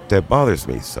that bothers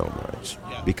me so much,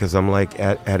 because I'm like,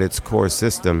 at its core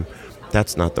system,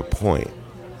 that's not the point.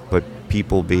 But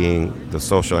people being the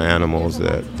social animals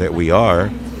that we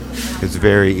are, it's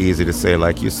very easy to say,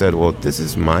 like you said, well, this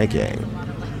is my gang,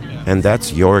 and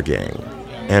that's your gang,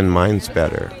 and mine's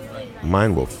better.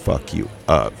 Mine will fuck you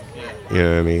up. You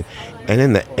know what I mean? And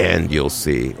in the end, you'll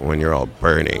see when you're all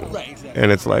burning.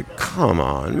 And it's like, come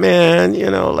on, man,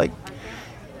 like,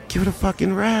 give it a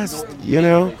fucking rest,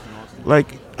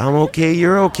 Like, I'm okay,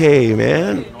 you're okay,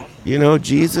 man.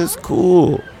 Jesus,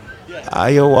 cool.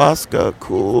 Ayahuasca,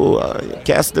 cool.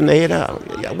 Castaneda,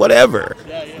 yeah, whatever.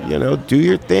 Do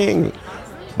your thing.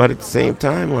 But at the same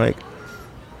time, like,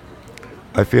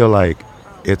 I feel like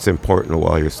it's important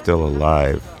while you're still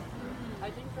alive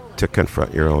to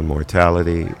confront your own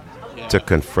mortality, to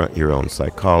confront your own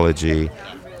psychology.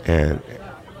 And,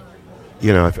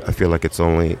 I feel like it's the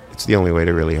only way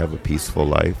to really have a peaceful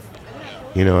life.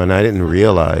 And I didn't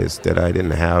realize that I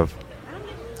didn't have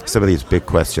some of these big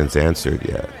questions answered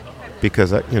yet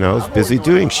because, I was busy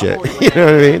doing shit, you know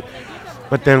what I mean?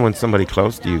 But then when somebody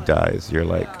close to you dies, you're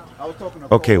like,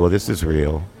 okay, well, this is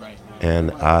real,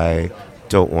 and I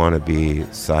don't want to be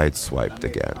sideswiped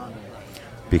again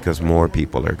because more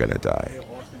people are going to die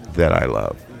that I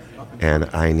love. And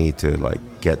I need to, like,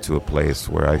 get to a place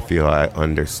where I feel I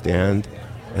understand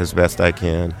as best I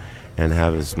can and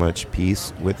have as much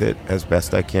peace with it as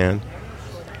best I can.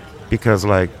 Because,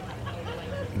 like,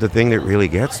 the thing that really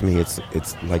gets me, it's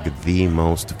like the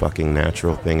most fucking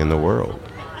natural thing in the world.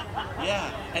 Yeah,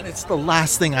 and it's the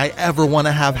last thing I ever want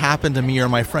to have happen to me or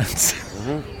my friends.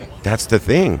 That's the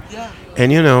thing. Yeah.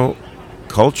 And,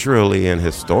 culturally and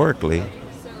historically,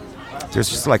 there's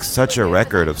just like such a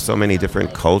record of so many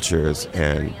different cultures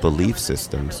and belief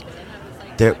systems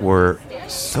that were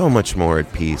so much more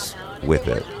at peace with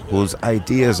it, whose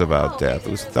ideas about death,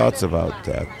 whose thoughts about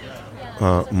death,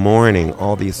 mourning,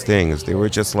 all these things, they were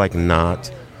just like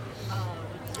not,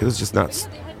 it was just not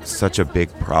such a big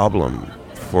problem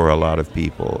for a lot of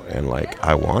people. And like,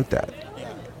 I want that.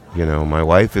 You know, my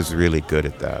wife is really good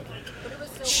at that.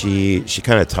 She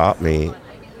kind of taught me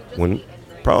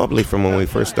probably from when we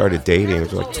first started dating. It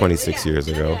was like 26 years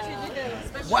ago.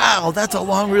 Wow, that's a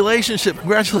long relationship.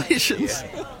 Congratulations.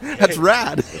 That's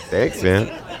rad. Thanks,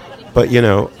 man. But, you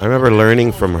know, I remember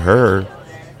learning from her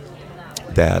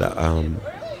that,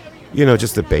 you know,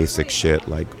 just the basic shit,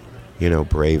 like, you know,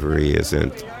 bravery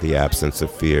isn't the absence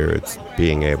of fear. It's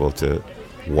being able to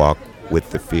walk with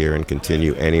the fear and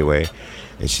continue anyway.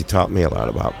 And she taught me a lot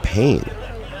about pain.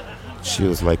 She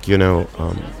was like, you know,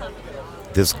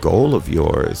 this goal of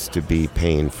yours to be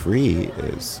pain-free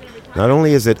is, not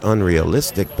only is it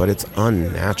unrealistic, but it's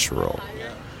unnatural.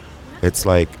 It's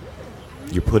like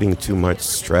you're putting too much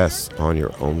stress on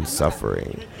your own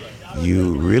suffering.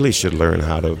 You really should learn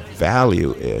how to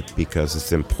value it because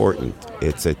it's important.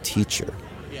 It's a teacher.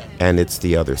 And it's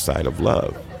the other side of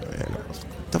love. And I was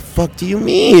like, what the fuck do you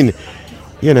mean?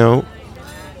 You know?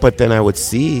 But then I would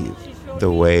see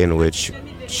the way in which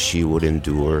she would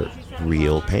endure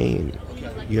real pain.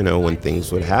 You know, when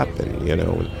things would happen, you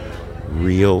know, when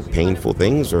real painful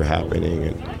things were happening.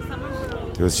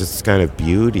 And there was just kind of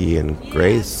beauty and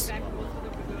grace,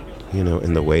 you know,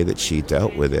 in the way that she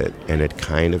dealt with it. And it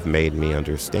kind of made me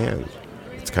understand.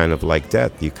 It's kind of like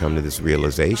death. You come to this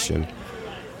realization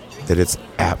that it's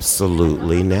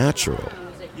absolutely natural.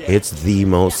 It's the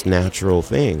most natural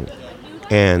thing.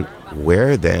 And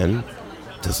where then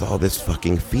does all this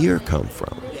fucking fear come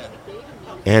from?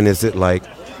 And is it like,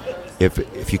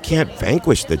 if you can't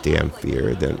vanquish the damn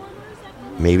fear, then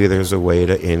maybe there's a way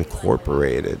to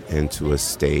incorporate it into a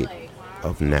state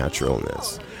of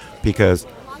naturalness. Because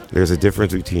there's a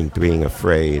difference between being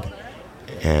afraid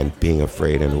and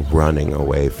running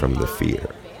away from the fear.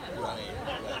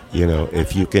 You know,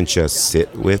 if you can just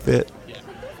sit with it,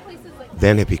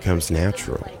 then it becomes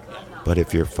natural. But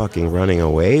if you're fucking running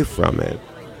away from it,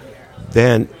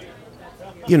 then,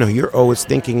 you know, you're always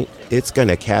thinking it's going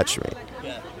to catch me.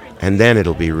 And then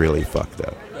it'll be really fucked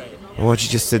up. Why don't you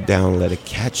just sit down and let it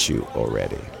catch you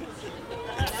already?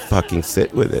 And fucking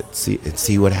sit with it,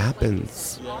 see what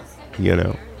happens, you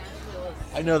know?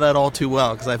 I know that all too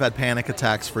well because I've had panic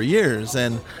attacks for years.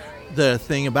 And the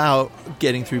thing about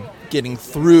getting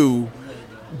through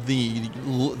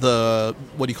the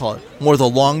what do you call it? More the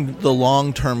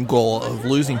long-term goal of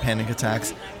losing panic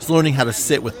attacks is learning how to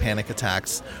sit with panic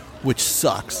attacks, which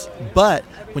sucks. But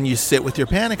when you sit with your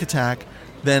panic attack,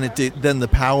 then the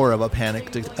power of a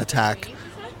panic attack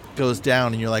goes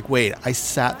down, and you're like, wait, I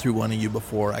sat through one of you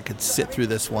before. I could sit through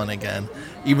this one again,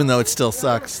 even though it still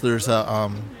sucks. There's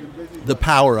the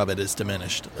power of it is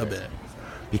diminished a bit.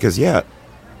 Because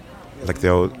like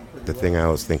the thing I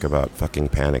always think about fucking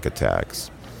panic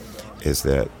attacks is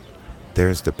that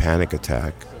there's the panic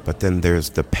attack, but then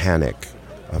there's the panic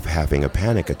of having a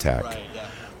panic attack,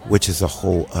 which is a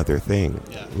whole other thing.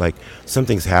 Like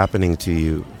something's happening to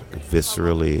you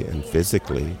viscerally and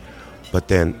physically, but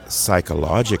then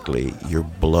psychologically you're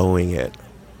blowing it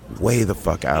way the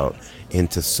fuck out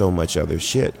into so much other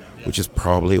shit, which is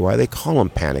probably why they call them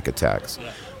panic attacks,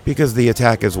 because the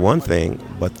attack is one thing,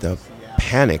 but the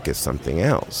panic is something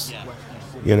else,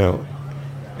 you know.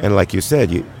 And like you said,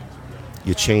 you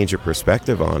change your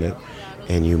perspective on it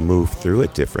and you move through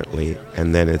it differently,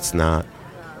 and then it's not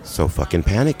so fucking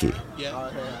panicky.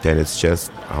 Then it's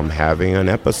just, I'm having an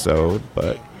episode,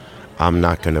 but I'm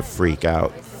not going to freak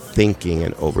out thinking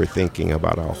and overthinking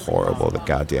about how horrible the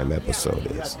goddamn episode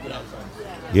is.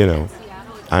 You know,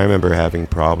 I remember having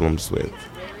problems with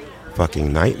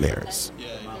fucking nightmares.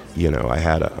 You know, I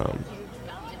had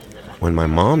when my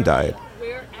mom died,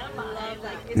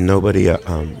 nobody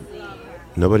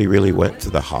really went to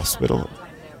the hospital,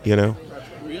 you know?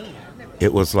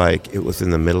 It was like, it was in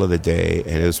the middle of the day,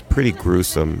 and it was pretty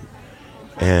gruesome.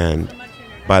 And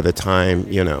by the time,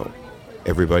 you know,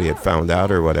 everybody had found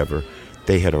out or whatever,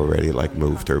 they had already like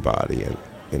moved her body, and,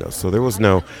 you know, so it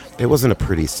wasn't a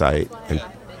pretty sight. And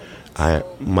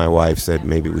my wife said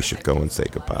maybe we should go and say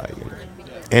goodbye, you know?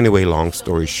 Anyway, long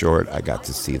story short, I got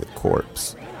to see the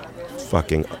corpse.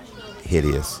 Fucking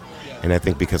hideous. And I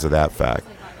think because of that fact,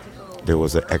 there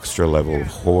was an extra level of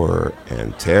horror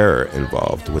and terror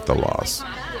involved with the loss.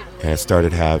 And I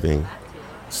started having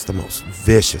just the most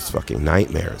vicious fucking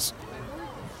nightmares.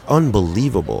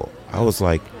 Unbelievable. I was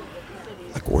like,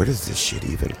 where does this shit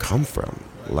even come from?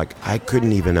 Like, I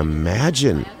couldn't even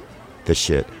imagine the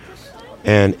shit.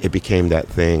 And it became that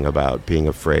thing about being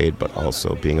afraid, but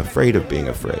also being afraid of being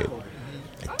afraid.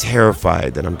 And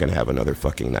terrified that I'm going to have another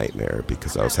fucking nightmare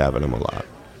because I was having them a lot.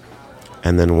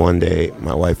 And then one day,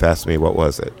 my wife asked me, what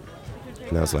was it?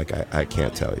 And I was like, I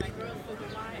can't tell you.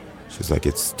 She's like,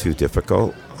 it's too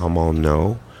difficult. I'm all,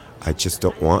 no. I just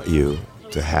don't want you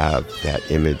to have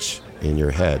that image in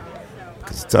your head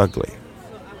because it's ugly.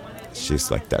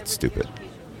 She's like, that's stupid.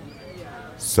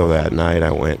 So that night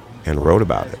I went and wrote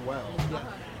about it.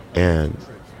 And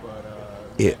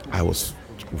I was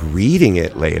reading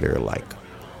it later like,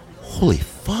 holy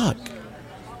fuck,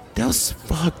 that was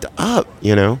fucked up,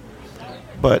 you know?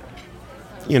 But,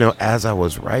 you know, as I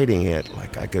was writing it,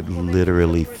 like I could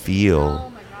literally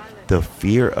feel the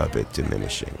fear of it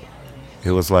diminishing.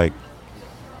 It was like,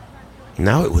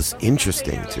 now it was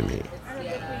interesting to me.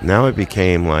 Now it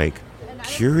became like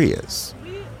curious.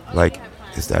 Like,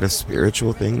 is that a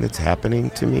spiritual thing that's happening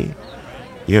to me?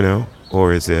 You know?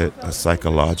 Or is it a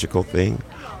psychological thing?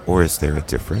 Or is there a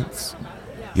difference?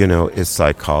 You know, is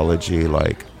psychology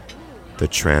like the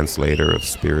translator of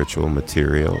spiritual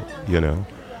material, you know?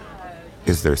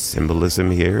 Is there symbolism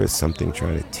here? Is something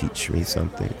trying to teach me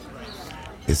something?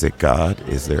 Is it God?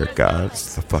 Is there a God?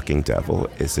 Is the fucking devil?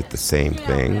 Is it the same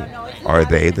thing? Are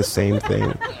they the same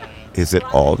thing? Is it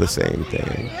all the same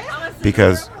thing?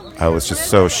 Because I was just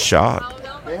so shocked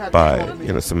by,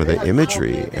 you know, some of the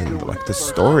imagery and like the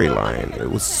storyline. It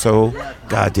was so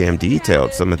goddamn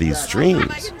detailed, some of these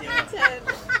dreams.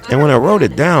 And when I wrote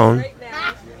it down,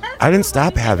 I didn't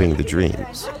stop having the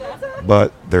dreams,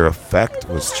 but their effect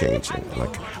was changing.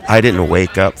 Like, I didn't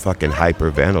wake up fucking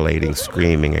hyperventilating,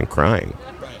 screaming and crying.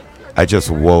 I just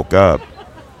woke up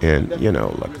and, you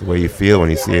know, like the way you feel when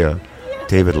you see a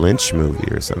David Lynch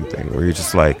movie or something, where you're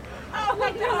just like,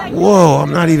 whoa,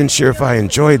 I'm not even sure if I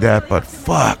enjoyed that, but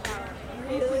fuck,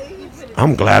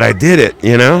 I'm glad I did it,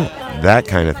 you know? That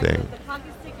kind of thing.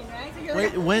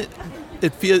 When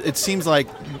it seems like,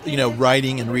 you know,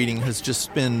 writing and reading has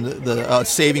just been the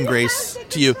saving grace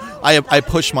to you. I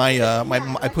push my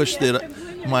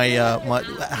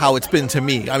how it's been to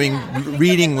me. I mean,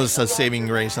 reading was a saving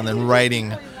grace, and then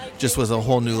writing just was a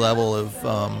whole new level of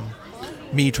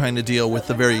me trying to deal with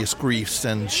the various griefs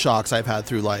and shocks I've had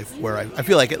through life, where I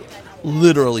feel like it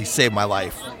literally saved my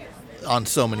life on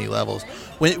so many levels.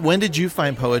 When did you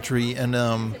find poetry, and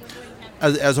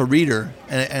as a reader,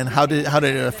 and how did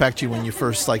it affect you when you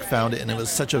first like found it, and it was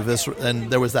such a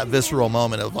and there was that visceral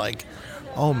moment of like,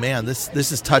 oh man, this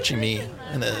is touching me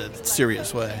in a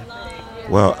serious way?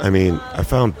 Well, I mean, I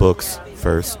found books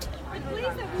first,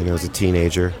 you know, as a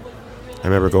teenager. I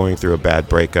remember going through a bad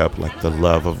breakup, like the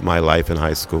love of my life in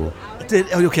high school.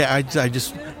 I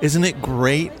just, isn't it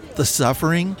great, the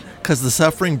suffering? Because the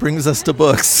suffering brings us to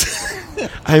books.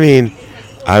 I mean,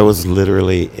 I was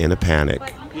literally in a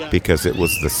panic because it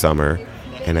was the summer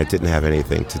and I didn't have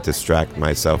anything to distract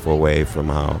myself away from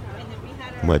how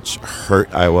much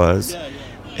hurt I was.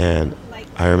 And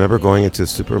I remember going into a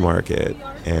supermarket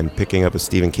and picking up a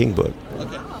Stephen King book.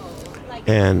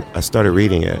 And I started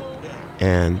reading it,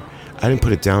 and I didn't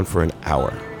put it down for an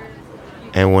hour.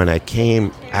 And when I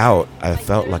came out, I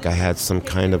felt like I had some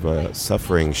kind of a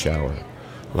suffering shower.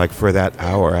 Like for that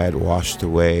hour, I had washed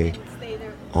away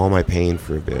all my pain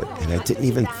for a bit. And I didn't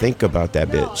even think about that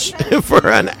bitch for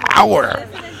an hour.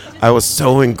 I was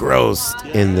so engrossed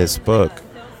in this book.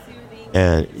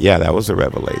 And yeah, that was a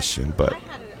revelation. But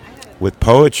with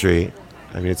poetry,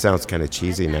 I mean, it sounds kind of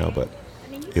cheesy now, but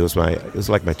it was like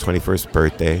my 21st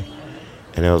birthday.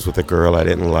 And I was with a girl I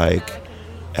didn't like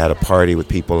at a party with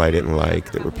people I didn't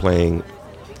like that were playing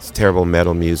this terrible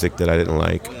metal music that I didn't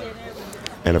like.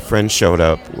 And a friend showed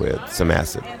up with some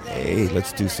acid. Hey,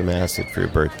 let's do some acid for your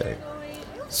birthday.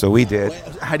 So we did.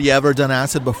 Had you ever done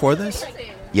acid before this?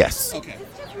 Yes. Okay.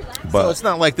 But so it's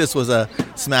not like this was a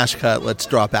smash cut, let's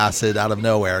drop acid out of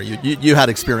nowhere. You had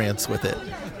experience with it.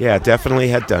 Yeah, definitely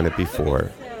had done it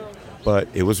before. But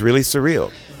it was really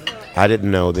surreal. I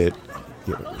didn't know that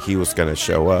he was going to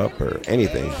show up or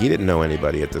anything. He didn't know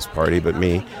anybody at this party but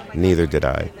me. Neither did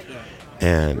I.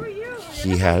 And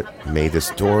he had made this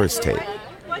Doors tape.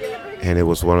 And it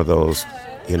was one of those,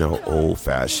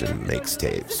 old-fashioned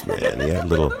mixtapes, man. He had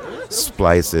little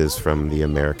splices from the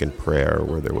American Prayer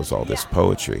where there was all this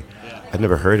poetry. I'd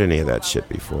never heard any of that shit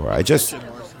before.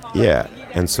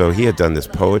 And so he had done this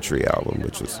poetry album,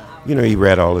 which was, he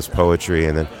read all his poetry,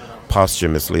 and then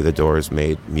posthumously the Doors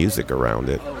made music around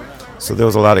it. So there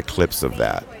was a lot of clips of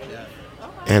that.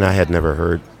 And I had never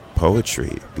heard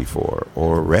poetry before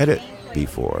or read it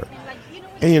before.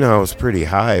 And, I was pretty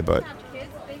high, but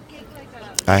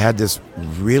I had this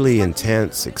really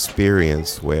intense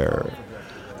experience where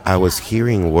I was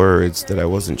hearing words that I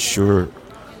wasn't sure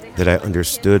that I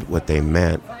understood what they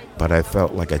meant, but I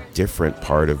felt like a different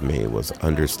part of me was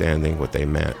understanding what they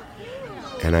meant.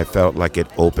 And I felt like it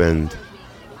opened,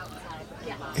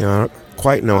 I don't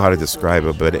quite know how to describe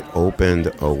it, but it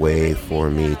opened a way for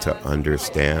me to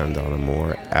understand on a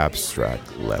more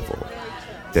abstract level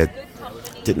that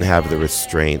didn't have the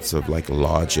restraints of like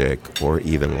logic or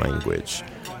even language,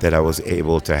 that I was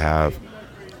able to have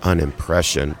an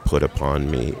impression put upon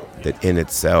me that in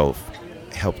itself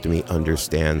helped me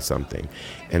understand something.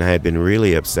 And I had been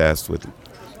really obsessed with,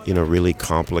 really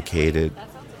complicated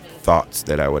thoughts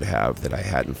that I would have that I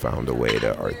hadn't found a way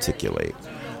to articulate.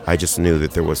 I just knew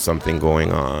that there was something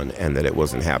going on and that it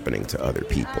wasn't happening to other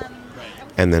people.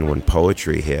 And then when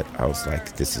poetry hit, I was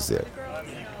like, this is it.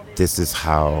 This is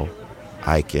how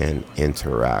I can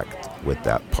interact with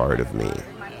that part of me.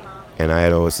 And I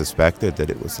had always suspected that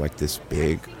it was like this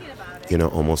big,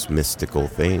 almost mystical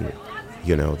thing,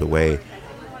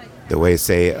 the way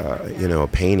say, a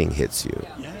painting hits you.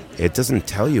 It doesn't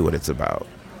tell you what it's about,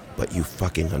 but you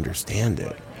fucking understand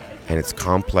it. And it's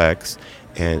complex,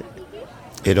 and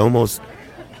it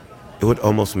would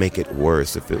almost make it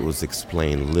worse if it was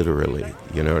explained literally,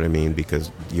 you know what I mean?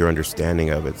 Because your understanding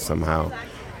of it somehow,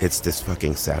 it's this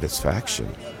fucking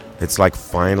satisfaction. It's like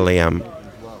finally I'm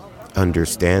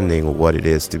understanding what it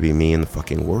is to be me in the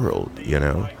fucking world,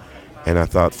 And I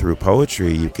thought through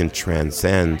poetry you can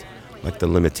transcend like the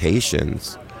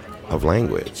limitations of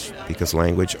language, because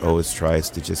language always tries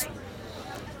to just,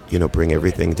 bring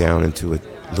everything down into a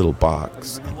little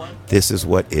box. This is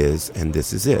what is, and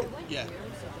this is it.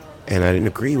 And I didn't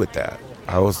agree with that.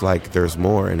 I was like, there's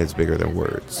more, and it's bigger than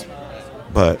words.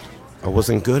 But I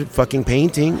wasn't good at fucking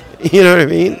painting, you know what I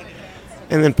mean?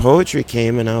 And then poetry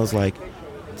came, and I was like,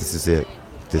 this is it.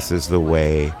 This is the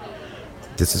way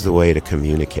to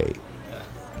communicate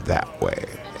that way.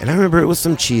 And I remember it was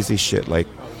some cheesy shit. Like,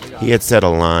 he had said a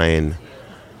line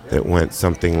that went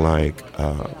something like,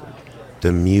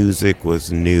 the music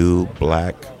was new,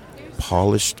 black,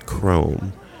 polished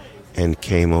chrome, and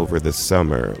came over the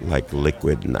summer like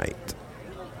liquid night.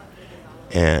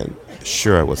 And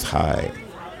sure, I was high,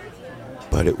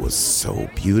 but it was so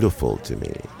beautiful to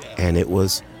me. And it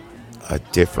was a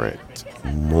different,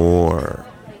 more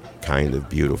kind of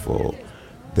beautiful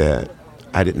that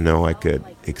I didn't know I could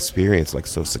experience like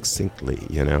so succinctly,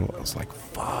 I was like,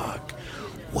 fuck,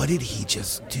 what did he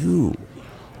just do?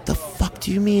 The fuck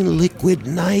do you mean liquid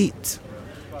night?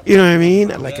 You know what I mean?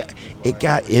 Like, it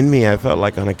got in me. I felt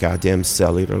like on a goddamn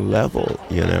cellular level,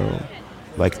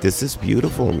 Like, this is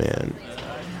beautiful, man.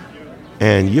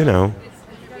 And,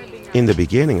 in the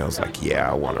beginning, I was like,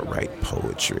 yeah, I want to write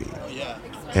poetry.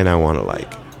 And I want to,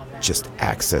 like, just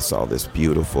access all this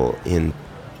beautiful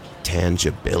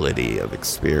intangibility of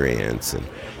experience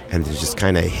and to just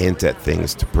kind of hint at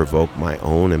things to provoke my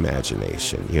own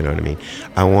imagination. You know what I mean?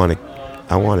 I want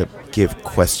to give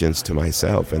questions to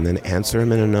myself and then answer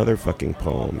them in another fucking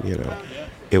poem,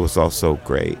 It was all so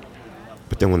great.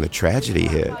 But then when the tragedy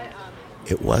hit,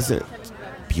 it wasn't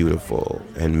beautiful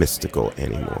and mystical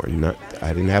anymore.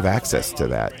 I didn't have access to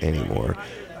that anymore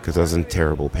because I was in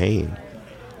terrible pain.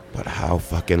 But how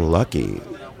fucking lucky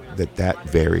that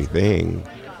very thing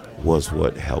was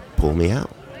what helped pull me out.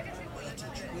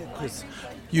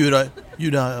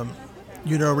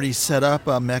 You'd already set up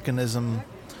a mechanism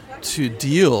to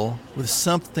deal with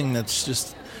something that's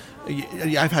just.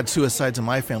 I've had suicides in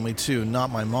my family too,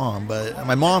 not my mom, but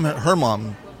her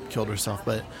mom killed herself.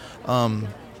 But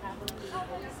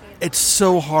it's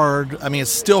so hard. I mean,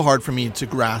 it's still hard for me to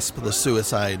grasp the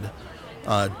suicide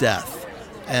death,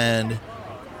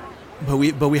 but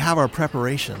we have our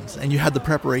preparations, and you had the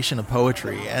preparation of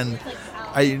poetry, and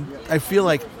I feel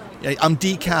like I'm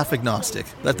decaf agnostic.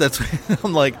 That's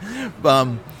I'm like,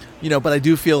 but I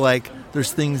do feel like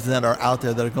there's things that are out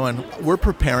there that are going, we're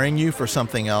preparing you for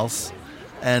something else.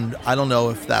 And I don't know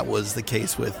if that was the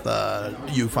case with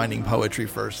you finding poetry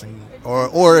first,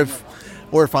 or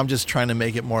if I'm just trying to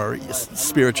make it more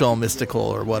spiritual, mystical,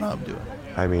 or what I'm doing.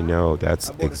 I mean, no,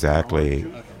 that's exactly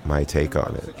my take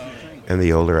on it. And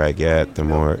the older I get, the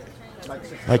more,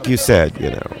 like you said,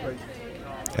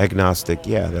 agnostic,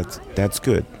 yeah, that's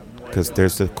good. Because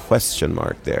there's a question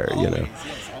mark there,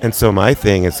 And so my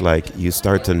thing is like, you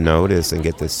start to notice and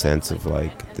get this sense of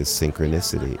like this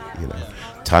synchronicity,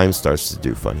 Time starts to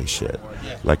do funny shit.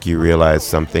 Like you realize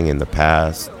something in the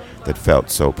past that felt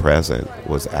so present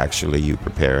was actually you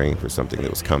preparing for something that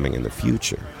was coming in the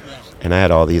future. And I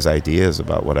had all these ideas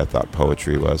about what I thought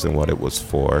poetry was and what it was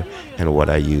for and what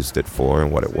I used it for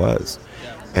and what it was.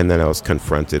 And then I was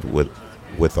confronted with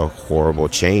with a horrible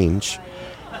change,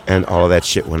 and all of that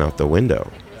shit went out the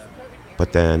window.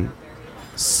 But then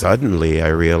suddenly I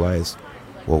realized,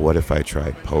 well, what if I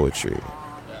tried poetry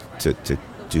to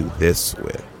do this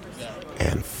with?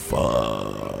 And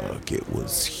fuck, it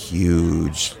was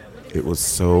huge. It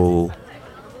was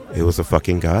a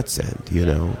fucking godsend, you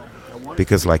know?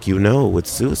 Because like, you know, with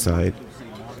suicide,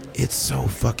 it's so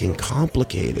fucking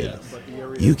complicated.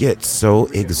 You get so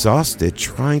exhausted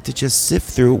trying to just sift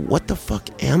through, what the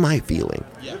fuck am I feeling?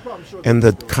 And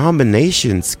the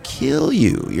combinations kill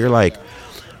you. You're like,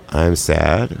 I'm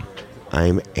sad,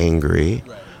 I'm angry.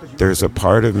 There's a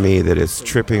part of me that is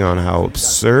tripping on how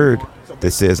absurd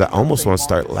this is. I almost want to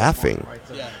start laughing.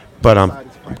 But I'm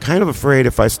kind of afraid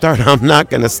if I start, I'm not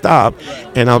going to stop,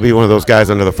 and I'll be one of those guys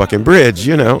under the fucking bridge,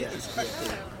 you know?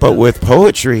 But with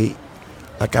poetry,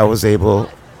 like, I was able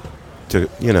to,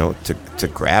 you know, to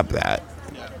grab that,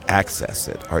 access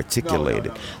it, articulate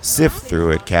it, sift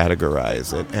through it,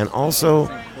 categorize it, and also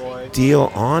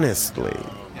deal honestly.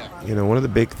 You know, one of the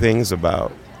big things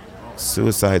about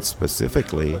suicide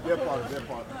specifically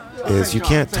is you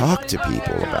can't talk to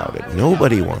people about it.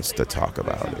 Nobody wants to talk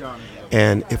about it.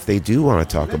 And if they do want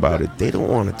to talk about it, they don't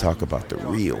want to talk about the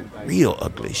real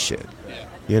ugly shit.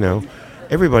 You know,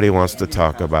 everybody wants to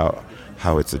talk about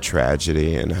how it's a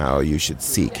tragedy and how you should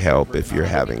seek help if you're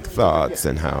having thoughts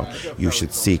and how you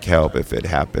should seek help if it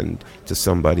happened to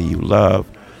somebody you love.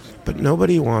 But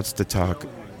nobody wants to talk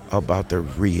about the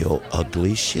real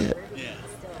ugly shit.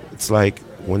 It's like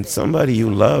when somebody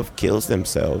you love kills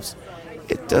themselves,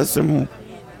 it does some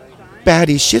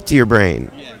batty shit to your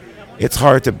brain. It's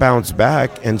hard to bounce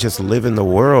back and just live in the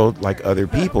world like other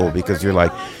people, because you're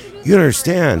like, you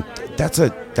understand, that's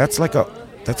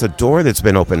a door that's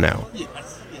been opened now.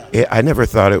 I never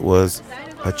thought it was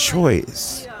a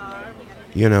choice.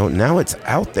 You know, now it's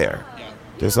out there.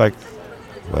 There's like,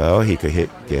 well, he could get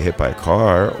hit by a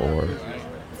car or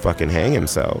fucking hang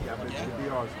himself.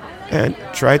 And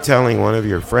try telling one of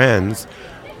your friends,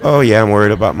 oh yeah, I'm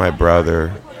worried about my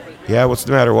brother. Yeah, what's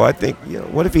the matter? Well, I think, you know,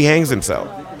 what if he hangs himself?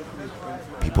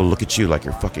 People look at you like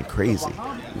you're fucking crazy.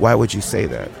 Why would you say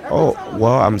that? Oh,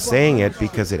 well, I'm saying it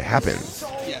because it happens.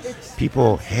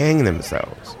 People hang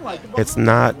themselves. It's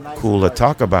not cool to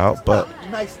talk about, but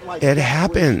it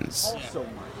happens.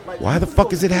 Why the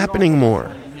fuck is it happening more?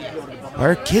 Why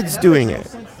are kids doing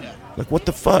it? Like, what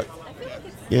the fuck?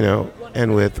 You know,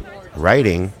 and with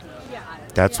writing,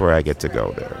 that's where I get to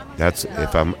go there. That's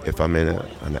if I'm in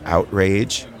an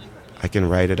outrage, I can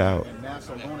write it out.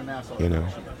 You know.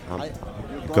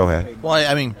 Go ahead. Well,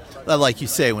 I mean, like you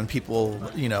say, when people,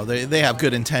 you know, they have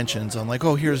good intentions on like,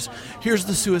 oh, here's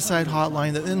the suicide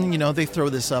hotline, and you know, they throw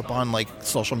this up on like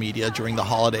social media during the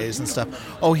holidays and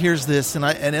stuff. Oh, here's this, and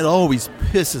it always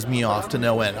pisses me off to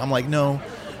no end. I'm like, no,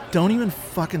 don't even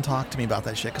fucking talk to me about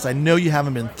that shit, because I know you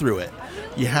haven't been through it.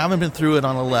 You haven't been through it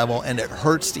on a level, and it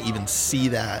hurts to even see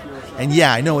that. And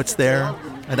yeah, I know it's there,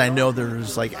 and I know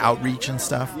there's like outreach and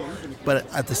stuff, but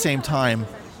at the same time,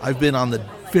 I've been on the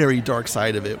very dark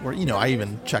side of it, where, you know, I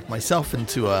even checked myself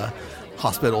into a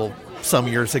hospital some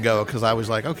years ago because I was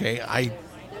like, okay, I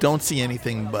don't see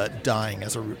anything but dying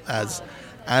as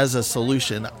a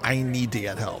solution. I need to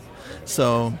get help.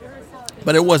 So,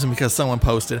 but it wasn't because someone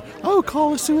posted, oh,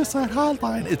 call a suicide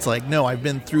hotline. It's like, no, I've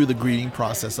been through the grieving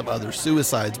process of other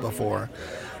suicides before,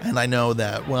 and I know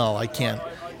that, well, I can't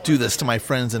do this to my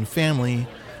friends and family,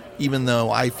 even though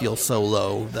I feel so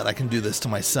low that I can do this to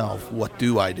myself. What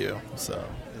do I do? So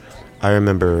I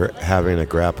remember having to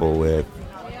grapple with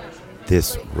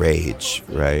this rage,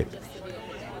 right?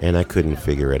 And I couldn't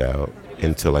figure it out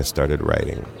until I started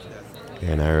writing.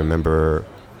 And I remember,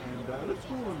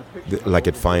 like,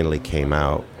 it finally came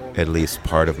out. At least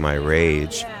part of my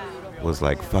rage was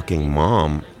like, fucking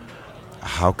Mom,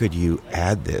 how could you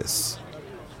add this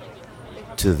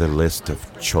to the list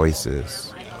of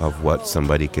choices of what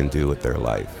somebody can do with their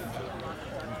life?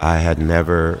 I had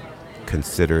never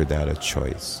considered that a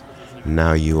choice.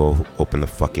 Now you open the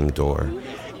fucking door.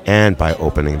 And by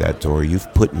opening that door,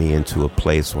 you've put me into a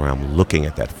place where I'm looking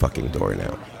at that fucking door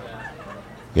now.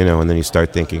 You know, and then you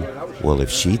start thinking, well,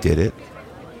 if she did it,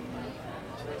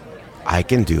 I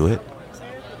can do it.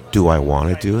 Do I want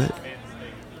to do it?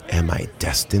 Am I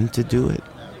destined to do it?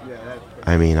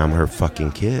 I mean, I'm her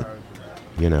fucking kid,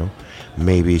 you know?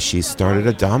 Maybe she started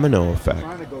a domino effect,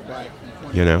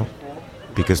 you know?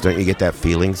 Because don't you get that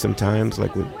feeling sometimes,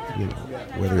 like, with, you know,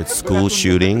 whether it's school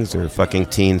shootings or fucking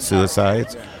teen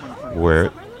suicides,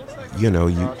 where, you know,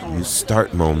 you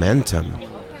start momentum.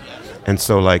 And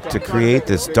so, like, to create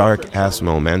this dark-ass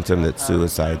momentum that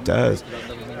suicide does,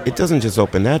 it doesn't just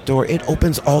open that door, it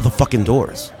opens all the fucking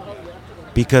doors.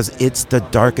 because it's the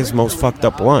darkest, most fucked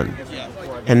up one.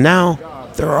 And now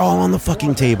they're all on the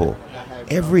fucking table.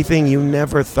 Everything you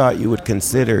never thought you would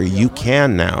consider, you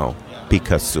can now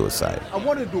because suicide.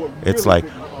 It's like,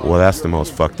 well, that's the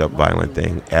most fucked up violent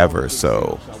thing ever.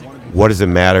 So what does it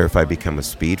matter if I become a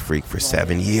speed freak for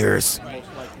 7 years?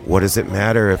 What does it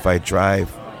matter if I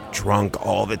drive drunk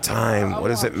all the time? What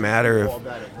does it matter if,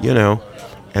 you know?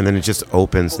 And then it just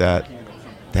opens that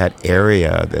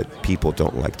area that people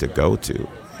don't like to go to.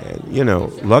 And, you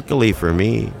know, luckily for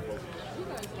me,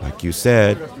 like you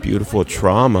said, beautiful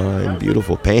trauma and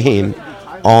beautiful pain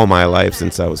all my life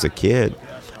since I was a kid.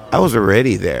 I was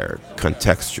already there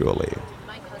contextually,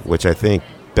 which I think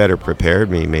better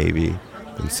prepared me maybe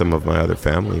than some of my other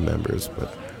family members.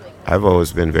 But I've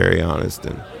always been very honest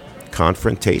and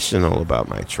confrontational about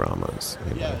my traumas.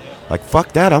 You know? Like,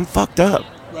 fuck that, I'm fucked up.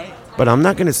 But I'm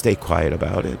not going to stay quiet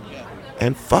about it.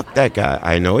 And fuck that guy.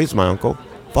 I know he's my uncle.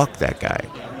 Fuck that guy.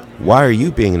 Why are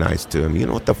you being nice to him? You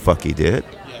know what the fuck he did?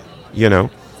 You know?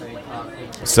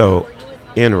 So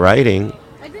in writing,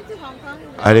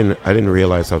 I didn't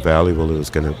realize how valuable it was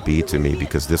going to be to me,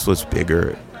 because this was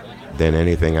bigger than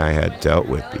anything I had dealt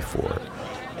with before.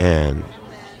 And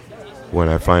when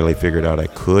I finally figured out I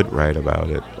could write about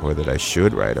it, or that I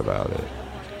should write about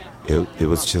it, it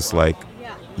was just like,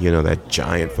 you know, that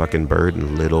giant fucking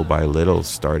burden little by little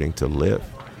starting to lift.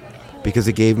 Because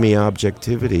it gave me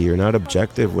objectivity. You're not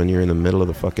objective when you're in the middle of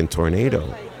the fucking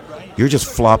tornado. You're just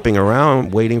flopping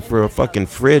around waiting for a fucking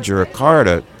fridge or a car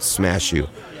to smash you.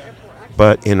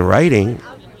 But in writing,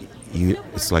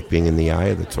 it's like being in the eye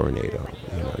of the tornado.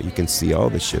 You know, you can see all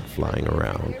the shit flying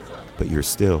around, but you're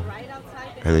still.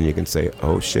 And then you can say,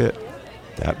 oh shit,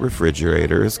 that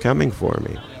refrigerator is coming for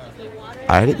me.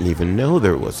 I didn't even know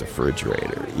there was a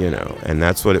refrigerator, you know. And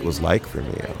that's what it was like for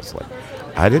me. I was like,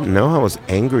 I didn't know I was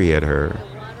angry at her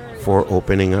for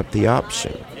opening up the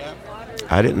option.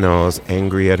 I didn't know I was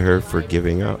angry at her for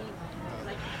giving up.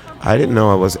 I didn't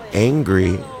know I was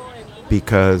angry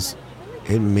because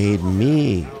it made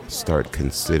me start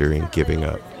considering giving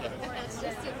up.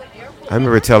 I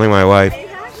remember telling my wife,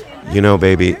 you know,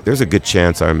 baby, there's a good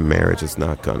chance our marriage is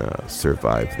not gonna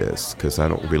survive this, because I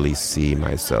don't really see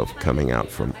myself coming out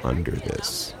from under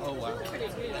this.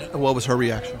 What was her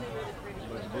reaction?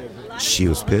 She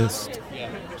was pissed.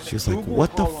 She was like,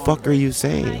 what the fuck are you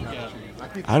saying?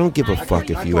 I don't give a fuck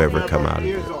if you ever come out of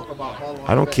it.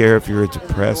 I don't care if you're a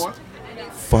depressed,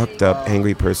 fucked up,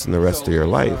 angry person the rest of your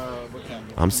life.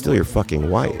 I'm still your fucking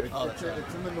wife.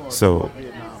 So,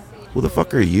 who the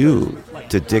fuck are you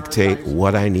to dictate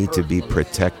what I need to be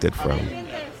protected from?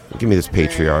 Give me this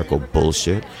patriarchal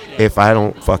bullshit. If I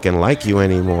don't fucking like you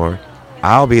anymore,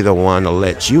 I'll be the one to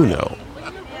let you know.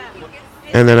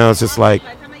 And then I was just like,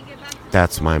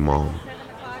 that's my mom.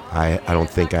 I don't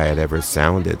think I had ever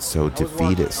sounded so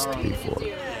defeatist before.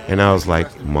 And I was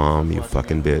like, Mom, you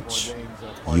fucking bitch.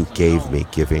 You gave me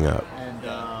giving up.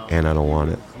 And I don't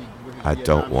want it. I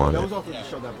don't want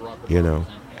it. You know?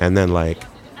 And then, like,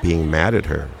 being mad at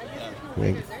her.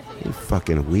 Like, you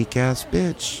fucking weak ass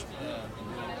bitch.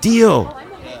 Deal.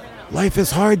 Life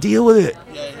is hard. Deal with it.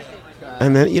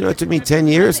 And then, you know, it took me 10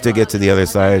 years to get to the other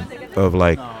side of,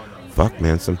 like, fuck,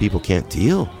 man, some people can't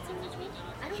deal.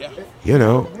 You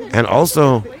know? And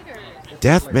also,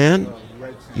 death, man.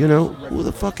 You know, who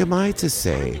the fuck am I to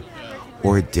say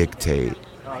or dictate,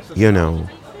 you know,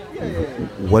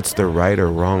 what's the right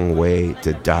or wrong way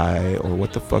to die, or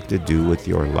what the fuck to do with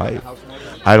your life?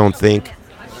 I don't think,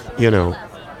 you know,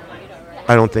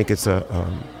 I don't think it's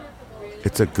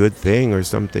a good thing or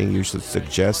something you should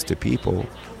suggest to people.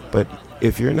 But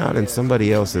if you're not in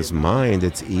somebody else's mind,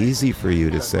 it's easy for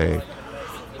you to say,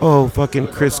 oh, fucking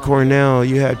Chris Cornell,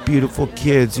 you had beautiful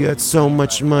kids, you had so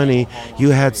much money, you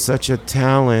had such a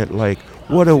talent, like,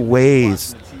 what a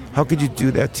waste. How could you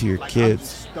do that to your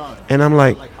kids? And I'm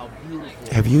like,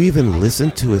 have you even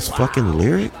listened to his fucking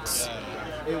lyrics?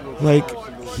 Like,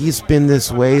 he's been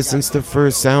this way since the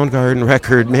first Soundgarden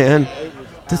record, man.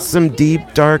 That's some deep,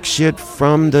 dark shit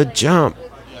from the jump.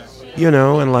 You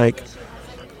know, and like,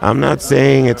 I'm not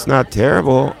saying it's not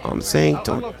terrible. I'm saying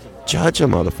don't judge a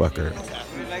motherfucker.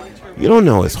 You don't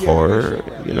know his horror.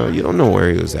 You know, you don't know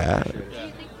where he was at.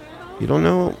 You don't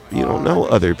know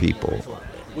other people.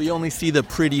 We only see the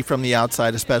pretty from the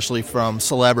outside, especially from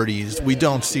celebrities. We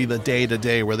don't see the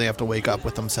day-to-day where they have to wake up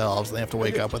with themselves, they have to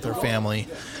wake up with their family,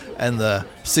 and the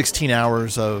 16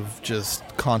 hours of just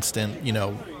constant, you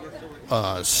know,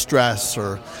 stress,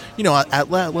 or, you know, at that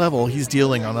level, he's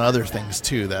dealing on other things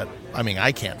too that, I mean,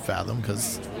 I can't fathom,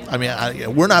 because, I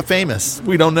mean, we're not famous.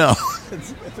 We don't know.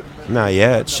 Not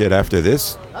yet. Shit, after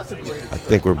this, I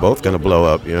think we're both going to blow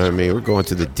up. You know what I mean? We're going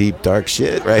to the deep, dark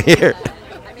shit right here.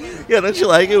 Yeah, don't you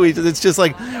like it? It's just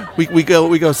like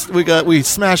we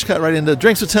smash cut right into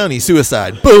Drinks with Tony,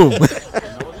 suicide, boom.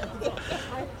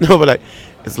 No, but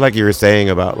it's like you were saying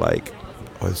about like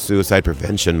Suicide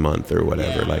Prevention Month or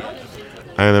whatever. Like,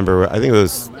 I remember, I think it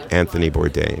was Anthony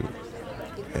Bourdain,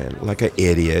 and like an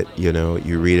idiot, you know,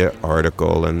 you read an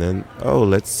article and then,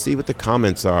 let's see what the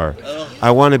comments are.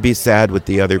 I want to be sad with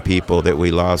the other people that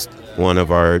we lost one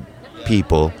of our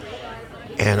people,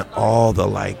 and all the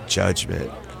like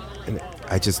judgment, and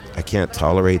I can't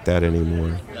tolerate that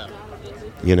anymore.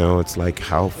 You know, it's like,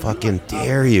 how fucking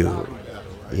dare you?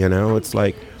 You know, it's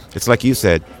like you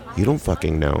said, you don't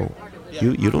fucking know.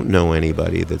 You don't know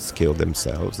anybody that's killed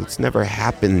themselves. It's never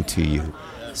happened to you.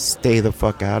 Stay the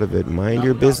fuck out of it. Mind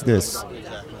your business.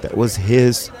 That was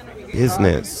his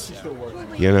business.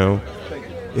 You know?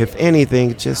 If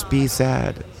anything, just be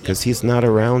sad, because he's not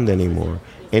around anymore.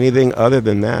 Anything other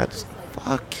than that,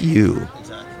 fuck you.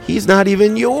 He's not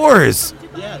even yours.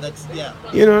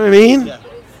 You know what I mean?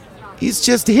 He's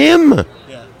just him.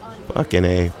 Fucking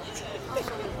A.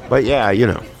 But yeah, you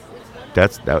know,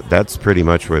 that's pretty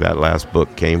much where that last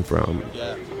book came from.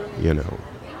 You know.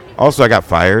 Also, I got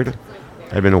fired.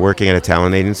 I've been working at a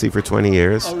talent agency for 20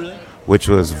 years, which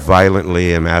was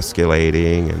violently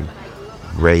emasculating and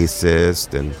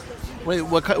racist. And Wait,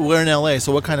 we're in LA,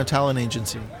 so what kind of talent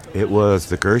agency? it was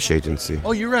the Gersh agency.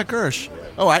 Oh, you were at Gersh.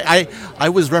 Oh, I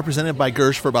was represented by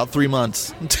Gersh for about 3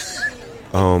 months.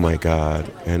 Oh my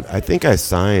God. And I think I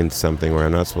signed something where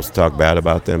I'm not supposed to talk bad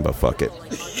about them, but fuck it.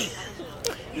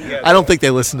 I don't think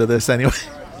they listen to this anyway.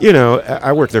 You know,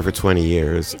 I worked there for 20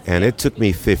 years, and it took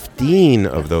me 15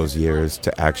 of those years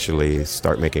to actually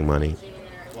start making money.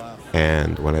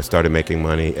 And when I started making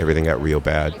money, everything got real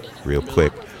bad, real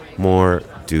quick. More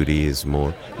duties,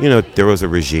 more. You know, there was a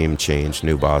regime change,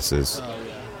 new bosses,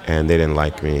 and they didn't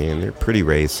like me, and they're pretty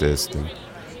racist. And,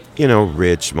 you know,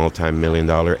 rich,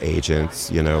 multi-million-dollar agents,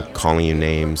 you know, calling you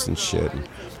names and shit. And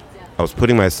I was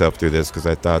putting myself through this because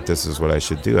I thought this is what I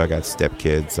should do. I got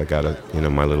stepkids. I got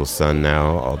my little son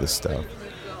now, all this stuff.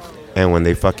 And when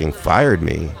they fucking fired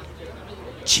me,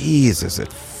 Jesus,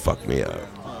 it fucked me up.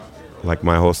 Like,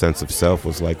 my whole sense of self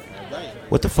was like,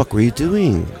 what the fuck were you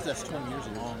doing?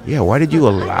 Yeah, why did you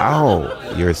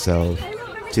allow yourself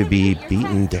to be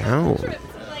beaten down?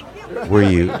 Were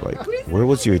you, like, where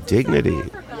was your dignity?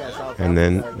 And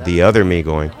then the other me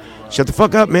going, shut the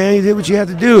fuck up, man. You did what you had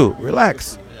to do.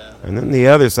 Relax. And then the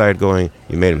other side going,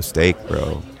 you made a mistake,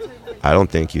 bro. I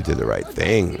don't think you did the right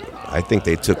thing. I think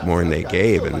they took more than they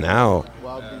gave, and now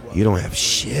you don't have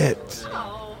shit.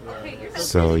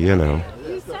 So, you know,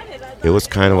 it was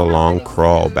kind of a long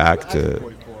crawl back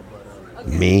to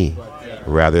me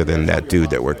rather than that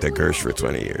dude that worked at Gersh for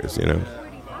 20 years, you know?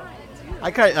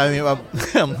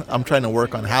 I'm trying to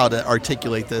work on how to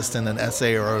articulate this in an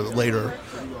essay or a later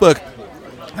book.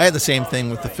 I had the same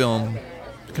thing with the film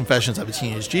Confessions of a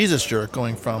Teenage Jesus Jerk,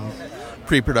 going from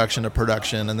pre-production to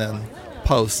production and then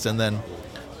post, and then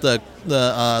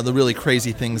the really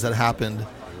crazy things that happened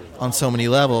on so many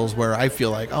levels, where I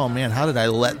feel like, oh man, how did I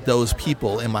let those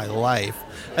people in my life,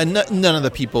 and none of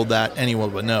the people that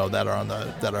anyone would know that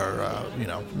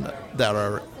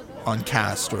are on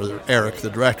cast, or Eric the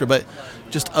director, but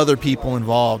just other people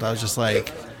involved. I was just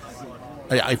like,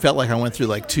 I felt like I went through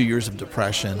like 2 years of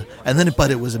depression,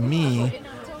 but it was me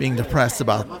being depressed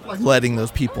about letting those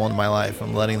people into my life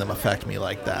and letting them affect me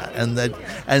like that,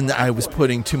 and I was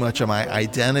putting too much of my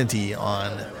identity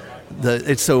on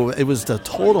it was the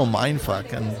total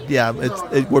mindfuck. And yeah,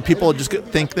 where people just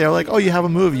think, they're like, oh, you have a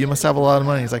movie, you must have a lot of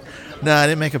money. It's like, no, I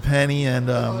didn't make a penny, and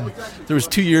there was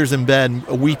 2 years in bed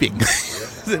weeping,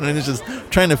 and it's just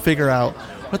trying to figure out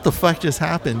what the fuck just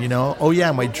happened, you know? Oh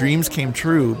yeah, my dreams came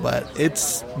true, but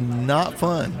it's not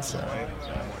fun. So,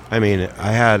 I mean,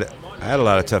 I had a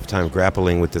lot of tough time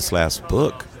grappling with this last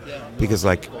book, because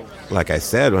like I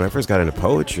said, when I first got into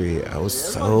poetry, I was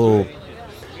so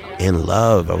in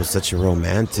love. I was such a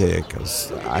romantic. I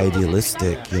was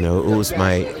idealistic. You know, it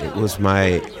was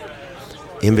my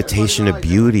invitation to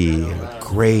beauty and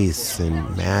grace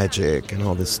and magic and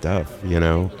all this stuff. You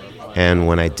know, and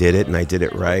when I did it and I did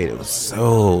it right, it was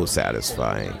so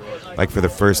satisfying. Like, for the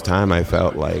first time, I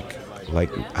felt like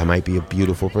I might be a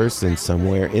beautiful person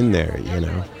somewhere in there. You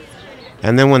know,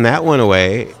 and then when that went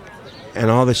away, and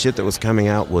all the shit that was coming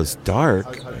out was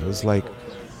dark, it was like,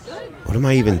 what am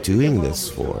I even doing this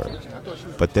for?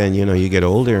 But then, you know, you get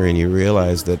older and you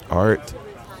realize that art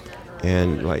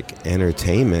and like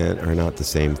entertainment are not the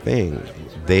same thing.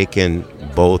 They can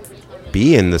both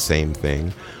be in the same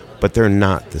thing, but they're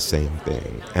not the same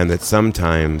thing. And that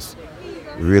sometimes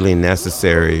really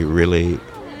necessary, really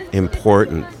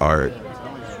important art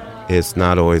it's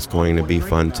not always going to be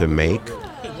fun to make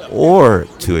or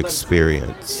to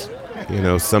experience. You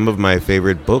know, some of my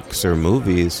favorite books or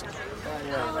movies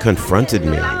confronted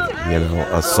me, you know,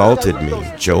 assaulted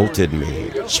me, jolted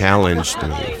me, challenged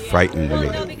me, frightened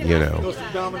me, you know.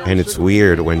 And it's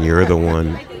weird when you're the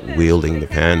one wielding the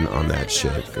pen on that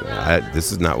shit.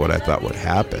 This is not what I thought would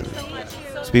happen.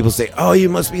 So people say, oh, you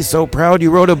must be so proud you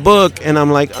wrote a book. And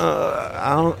I'm like,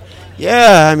 I'm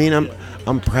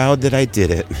proud that I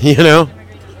did it, you know.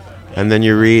 And then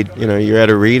you read, you know, you're at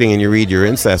a reading and you read your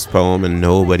incest poem and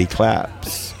nobody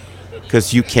claps.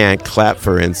 Because you can't clap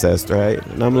for incest, right?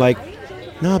 And I'm like,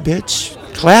 no, bitch,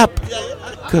 clap.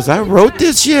 Because I wrote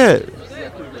this shit.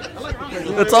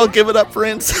 Let's all give it up for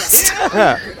incest.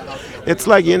 It's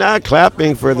like you're not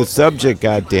clapping for the subject,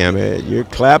 goddammit. You're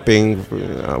clapping for,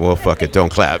 well, fuck it, don't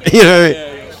clap. You know what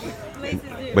I mean?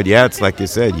 But yeah, it's like you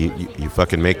said, you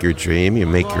fucking make your dream, you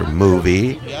make your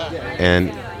movie,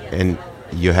 and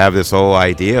you have this whole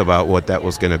idea about what that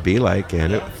was going to be like,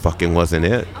 and it fucking wasn't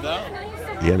it.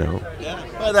 You know.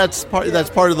 Well, that's part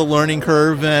of the learning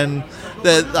curve, and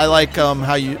that I like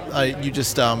how you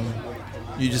just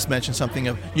mentioned something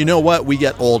of, you know what, we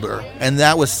get older, and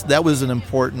that was an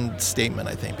important statement,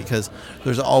 I think, because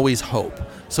there's always hope.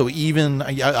 So even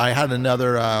I had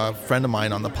another friend of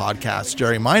mine on the podcast,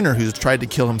 Jerry Minor, who's tried to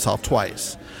kill himself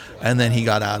twice, and then he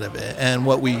got out of it. And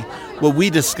what we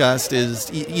discussed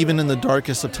is even in the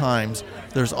darkest of times,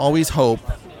 there's always hope.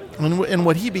 And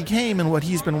what he became and what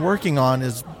he's been working on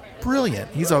is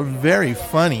brilliant. He's a very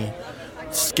funny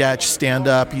sketch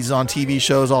stand-up. He's on TV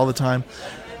shows all the time.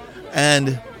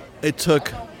 And it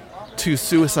took 2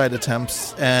 suicide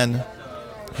attempts and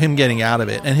him getting out of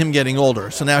it and him getting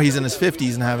older. So now he's in his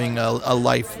 50s and having a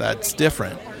life that's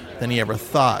different than he ever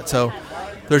thought. So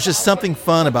there's just something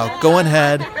fun about going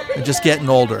ahead and just getting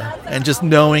older and just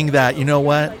knowing that, you know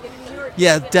what?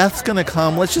 Yeah, death's going to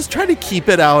come. Let's just try to keep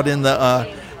it out in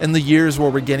the years where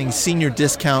we're getting senior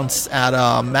discounts at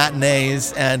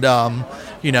matinees and,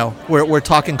 we're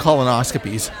talking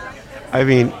colonoscopies. I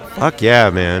mean, fuck yeah,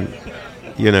 man.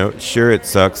 You know, sure, it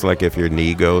sucks, like, if your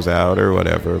knee goes out or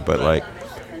whatever, but, like,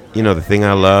 you know, the thing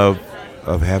I love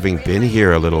of having been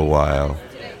here a little while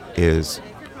is,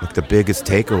 like, the biggest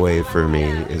takeaway for me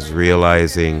is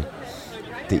realizing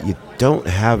that you don't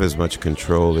have as much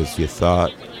control as you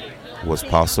thought was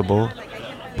possible,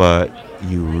 but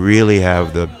you really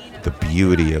have the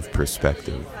beauty of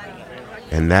perspective,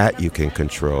 and that you can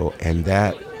control, and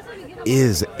that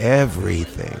is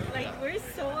everything.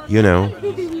 You know,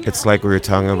 it's like we were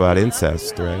talking about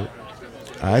incest, right?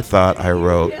 I thought I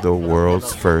wrote the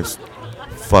world's first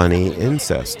funny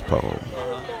incest poem,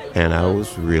 and I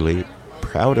was really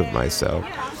proud of myself,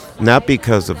 not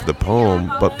because of the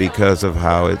poem, but because of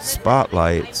how it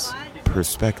spotlights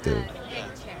perspective.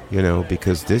 You know,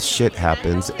 because this shit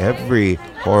happens. Every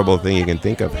horrible thing you can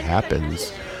think of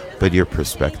happens, but your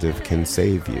perspective can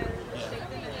save you.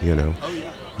 You know,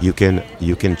 you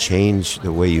can change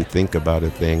the way you think about a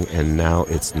thing, and now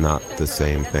it's not the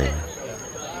same thing.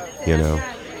 You know,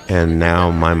 and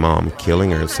now my mom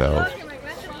killing herself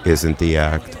isn't the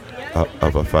act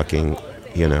of a fucking,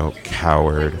 you know,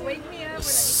 coward,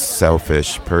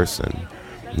 selfish person.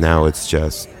 Now it's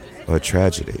just a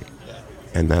tragedy.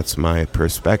 And that's my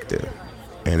perspective.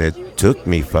 And it took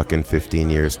me fucking 15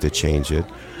 years to change it.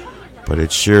 But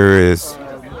it sure is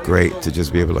great to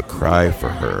just be able to cry for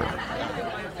her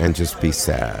and just be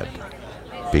sad.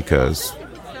 Because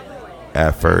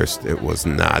at first it was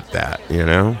not that, you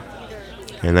know?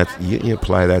 And that's, you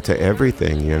apply that to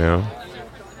everything, you know?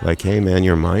 Like, hey man,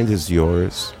 your mind is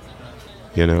yours,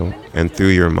 you know? And through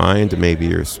your mind, maybe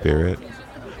your spirit.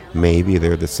 Maybe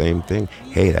they're the same thing.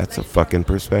 Hey, that's a fucking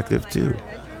perspective too.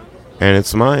 And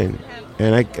it's mine.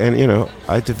 And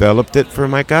I developed it for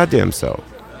my goddamn self.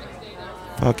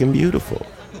 Fucking beautiful.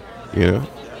 You know?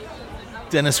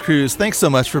 Dennis Cruz, thanks so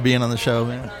much for being on the show,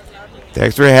 man.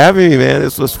 Thanks for having me, man.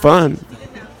 This was fun.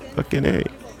 Fucking A.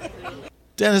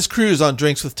 Dennis Cruz on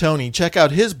Drinks with Tony. Check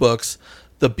out his books,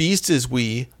 The Beast Is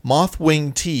We,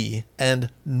 Mothwing Tea, and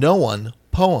No One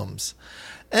Poems.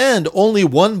 And only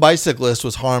one bicyclist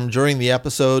was harmed during the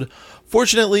episode.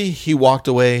 Fortunately, he walked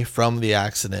away from the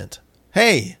accident.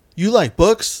 Hey, you like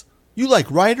books? You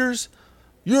like writers?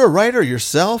 You're a writer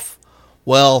yourself?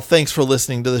 Well, thanks for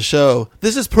listening to the show.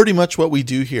 This is pretty much what we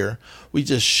do here. We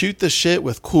just shoot the shit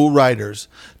with cool writers.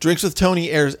 Drinks with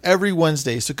Tony airs every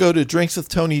Wednesday, so go to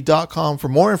drinkswithtony.com for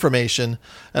more information,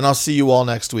 and I'll see you all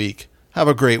next week. Have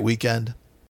a great weekend.